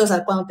tiempo.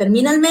 Entonces, cuando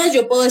termina el mes,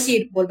 yo puedo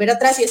decir, volver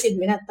atrás y decir,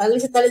 mira,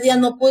 tales y tales días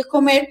no pude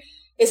comer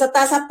esa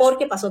taza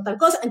porque pasó tal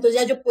cosa. Entonces,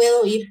 ya yo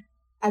puedo ir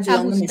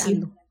ayudándome,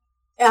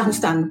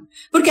 ajustando.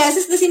 Porque a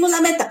veces decimos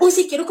la meta, uy,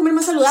 sí, quiero comer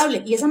más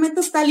saludable y esa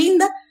meta está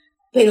linda,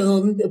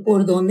 pero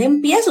 ¿por dónde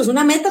empiezo? Es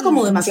una meta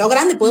como demasiado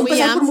grande, puedo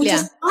empezar por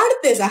muchas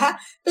partes, ajá.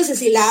 Entonces,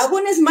 si la hago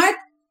en SMART,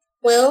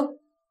 puedo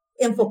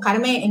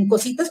enfocarme en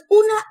cositas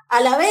una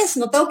a la vez,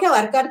 no tengo que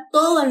abarcar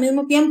todo al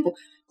mismo tiempo.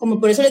 Como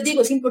por eso les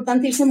digo, es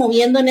importante irse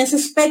moviendo en ese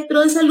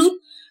espectro de salud,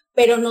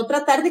 pero no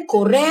tratar de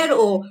correr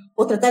o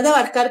tratar de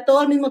abarcar todo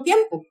al mismo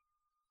tiempo.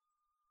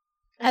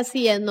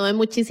 Así es, Noé,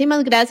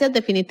 muchísimas gracias.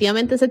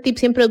 Definitivamente ese tip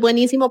siempre es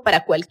buenísimo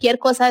para cualquier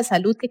cosa de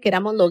salud que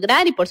queramos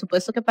lograr y por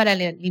supuesto que para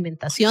la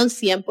alimentación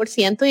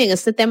 100% y en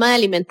este tema de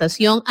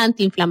alimentación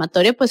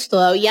antiinflamatoria pues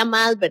todavía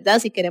más,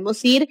 ¿verdad? Si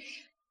queremos ir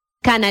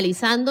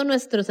canalizando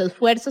nuestros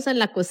esfuerzos en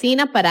la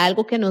cocina para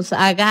algo que nos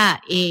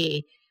haga,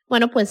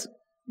 pues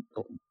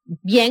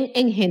bien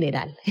en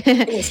general.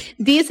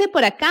 Dice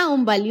por acá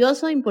un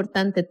valioso,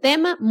 importante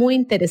tema, muy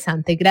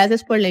interesante.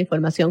 Gracias por la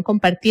información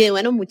compartida. Y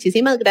bueno,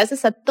 muchísimas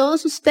gracias a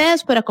todos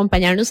ustedes por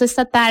acompañarnos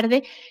esta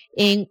tarde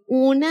en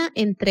una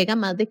entrega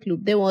más de Club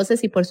de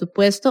Voces y por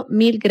supuesto,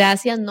 mil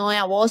gracias, Noé,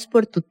 a vos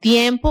por tu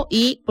tiempo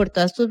y por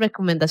todas tus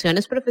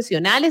recomendaciones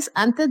profesionales.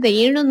 Antes de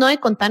irnos, Noé,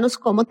 contanos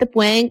cómo te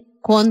pueden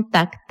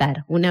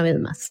contactar una vez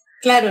más.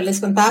 Claro,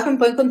 les contaba que me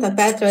pueden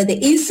contactar a través de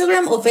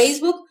Instagram o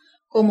Facebook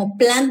como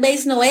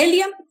Plant-Based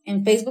Noelia.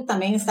 En Facebook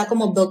también está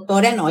como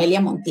Dra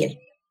Noelia Montiel.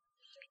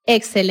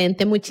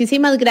 Excelente.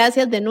 Muchísimas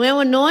gracias de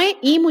nuevo, Noé,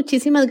 y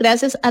muchísimas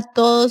gracias a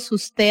todos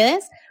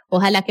ustedes.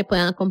 Ojalá que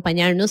puedan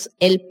acompañarnos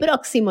el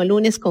próximo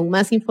lunes con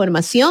más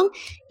información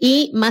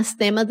y más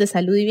temas de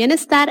salud y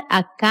bienestar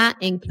acá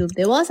en Club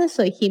de Voces.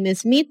 Soy Jim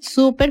Smith,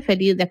 súper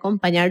feliz de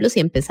acompañarlos y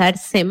empezar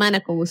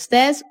semana con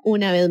ustedes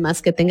una vez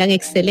más. Que tengan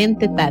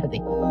excelente tarde.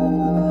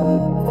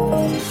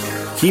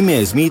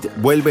 Jime Smith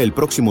vuelve el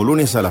próximo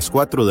lunes a las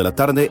 4 de la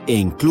tarde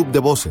en Club de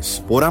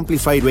Voces por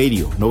Amplify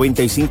Radio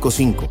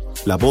 95.5,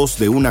 la voz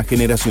de una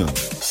generación.